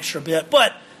extra bit.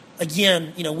 But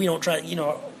again, you know, we don't try, you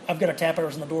know, I've got our tap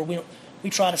hours on the door. We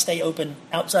try to stay open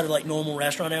outside of like normal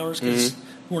restaurant hours because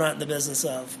we're not in the business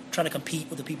of trying to compete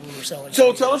with the people who are selling.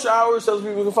 So tell us your hours, tell us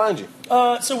people can find you.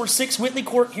 So we're 6 Whitley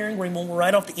Court here in Greenville. We're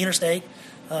right off the interstate,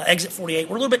 exit 48.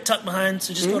 We're a little bit tucked behind,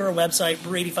 so just go to our website,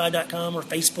 brewer85.com, or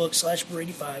Facebook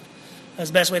 /brewer85. That's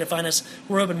the best way to find us.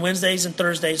 We're open Wednesdays and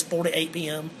Thursdays, 4 to 8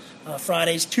 p.m.,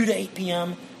 Fridays, 2 to 8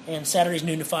 p.m., and Saturdays,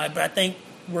 noon to 5. But I think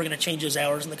we're going to change those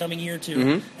hours in the coming year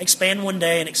to expand one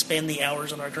day and expand the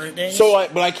hours on our current days. So,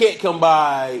 but I can't come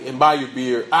by and buy your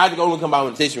beer. I have to only come by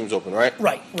when the tasting room's open, right?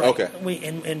 Right. Okay. We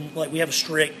have a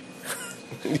strict.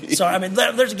 So I mean,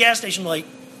 there's a gas station like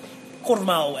a quarter of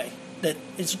a mile away that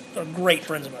is a great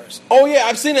friends of ours. Oh yeah,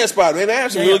 I've seen that spot, man. They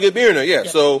have some really good beer in there. Yeah.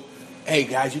 Yeah. So, hey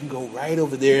guys, you can go right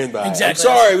over there and buy. Exactly.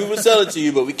 I'm sorry, we would sell it to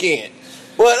you, but we can't.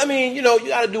 But I mean, you know, you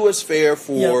got to do what's fair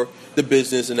for the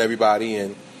business and everybody,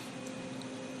 and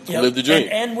live the dream.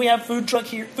 And we have food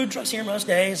trucks here most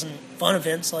days, and fun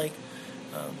events like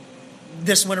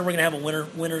this winter. We're going to have a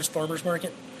winter's farmers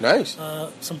market. Nice.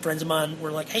 Some friends of mine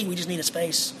were like, "Hey, we just need a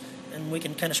space, and we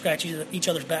can kind of scratch each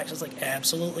other's backs." I was like,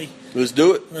 "Absolutely, Let's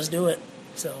do it." let's do it."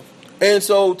 So, And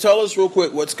so, tell us real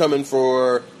quick what's coming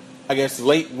for, I guess,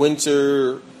 late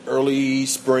winter, early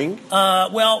spring.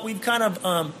 well, we've kind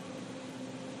of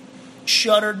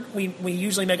shuttered. We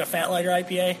usually make a fat lighter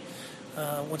IPA,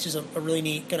 which is a really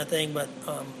neat kind of thing, but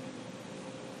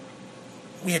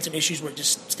we had some issues where it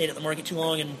just stayed at the market too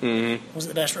long and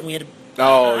wasn't the best. We had to.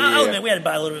 I'll admit we had to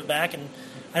buy a little bit back, and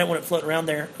I didn't want it floating around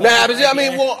there. Nah, but I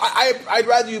mean, well, I'd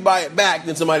rather you buy it back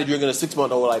than somebody drinking a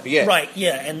 6-month-old IPA. Right,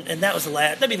 yeah, and that was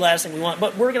that'd be the last thing we want.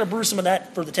 But we're going to brew some of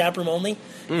that for the tap room only,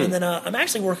 and then I'm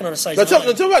actually working on a saison. Now,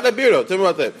 tell me about that beer, though. Tell me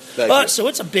about that. So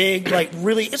it's a big,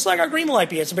 it's like our Greenville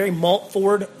IPA. It's a very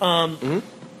malt-forward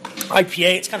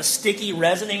IPA. It's kind of sticky,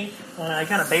 resiny. I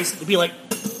kind of basically be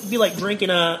like drinking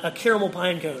a caramel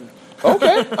pine cone.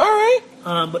 Okay, all right.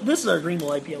 But this is our Greenville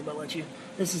IPA. I'll let you.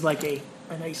 This is like a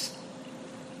nice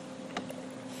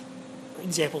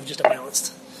example of just a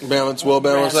balanced,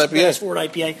 well-balanced IPA. Grass-forward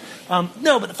IPA.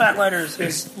 No, but the Fat Lighter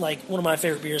is like one of my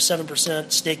favorite beers.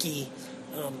 7%, sticky,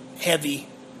 heavy,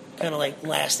 kind of like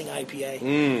lasting IPA.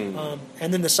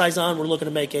 And then the saison, we're looking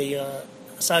to make a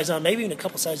saison, maybe even a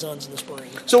couple saisons in the spring.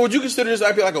 So would you consider this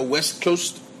IPA like a West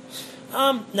Coast?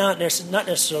 Not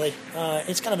necessarily.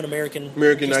 It's kind of an American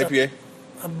IPA.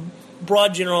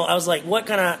 Broad general. I was like, what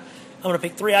kind of? I'm going to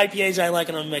pick 3 IPAs I like,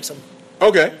 and I'm going to mix them.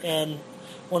 Okay. And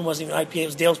one wasn't even IPA. It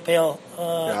was Dale's Pale.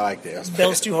 I like Dale's Pale.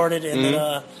 Bell's Two Hearted, and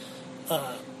then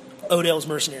Odell's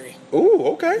Mercenary. Ooh,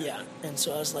 okay. Yeah. And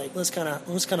so I was like, let's kind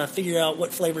of figure out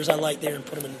what flavors I like there and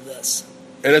put them into this.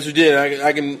 And that's what you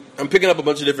did. I'm picking up a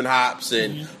bunch of different hops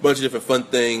and a bunch of different fun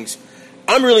things.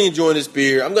 I'm really enjoying this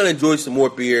beer. I'm going to enjoy some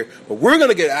more beer, but we're going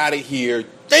to get out of here.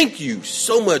 Thank you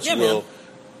so much, Will. Man.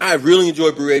 I really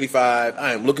enjoyed Brew 85.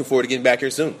 I am looking forward to getting back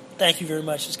here soon. Thank you very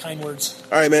much. It's kind words.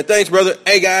 All right, man. Thanks, brother.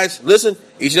 Hey, guys, listen,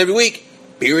 each and every week,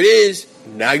 beer it is.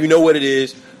 Now you know what it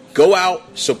is. Go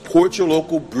out, support your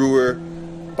local brewer,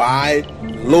 buy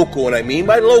local. And I mean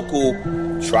by local,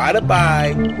 try to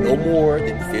buy no more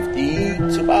than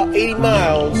 50 to about 80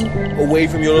 miles away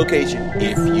from your location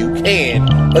if you can.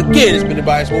 Again, it's been the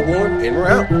Bias Woolborn, and we're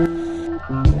out.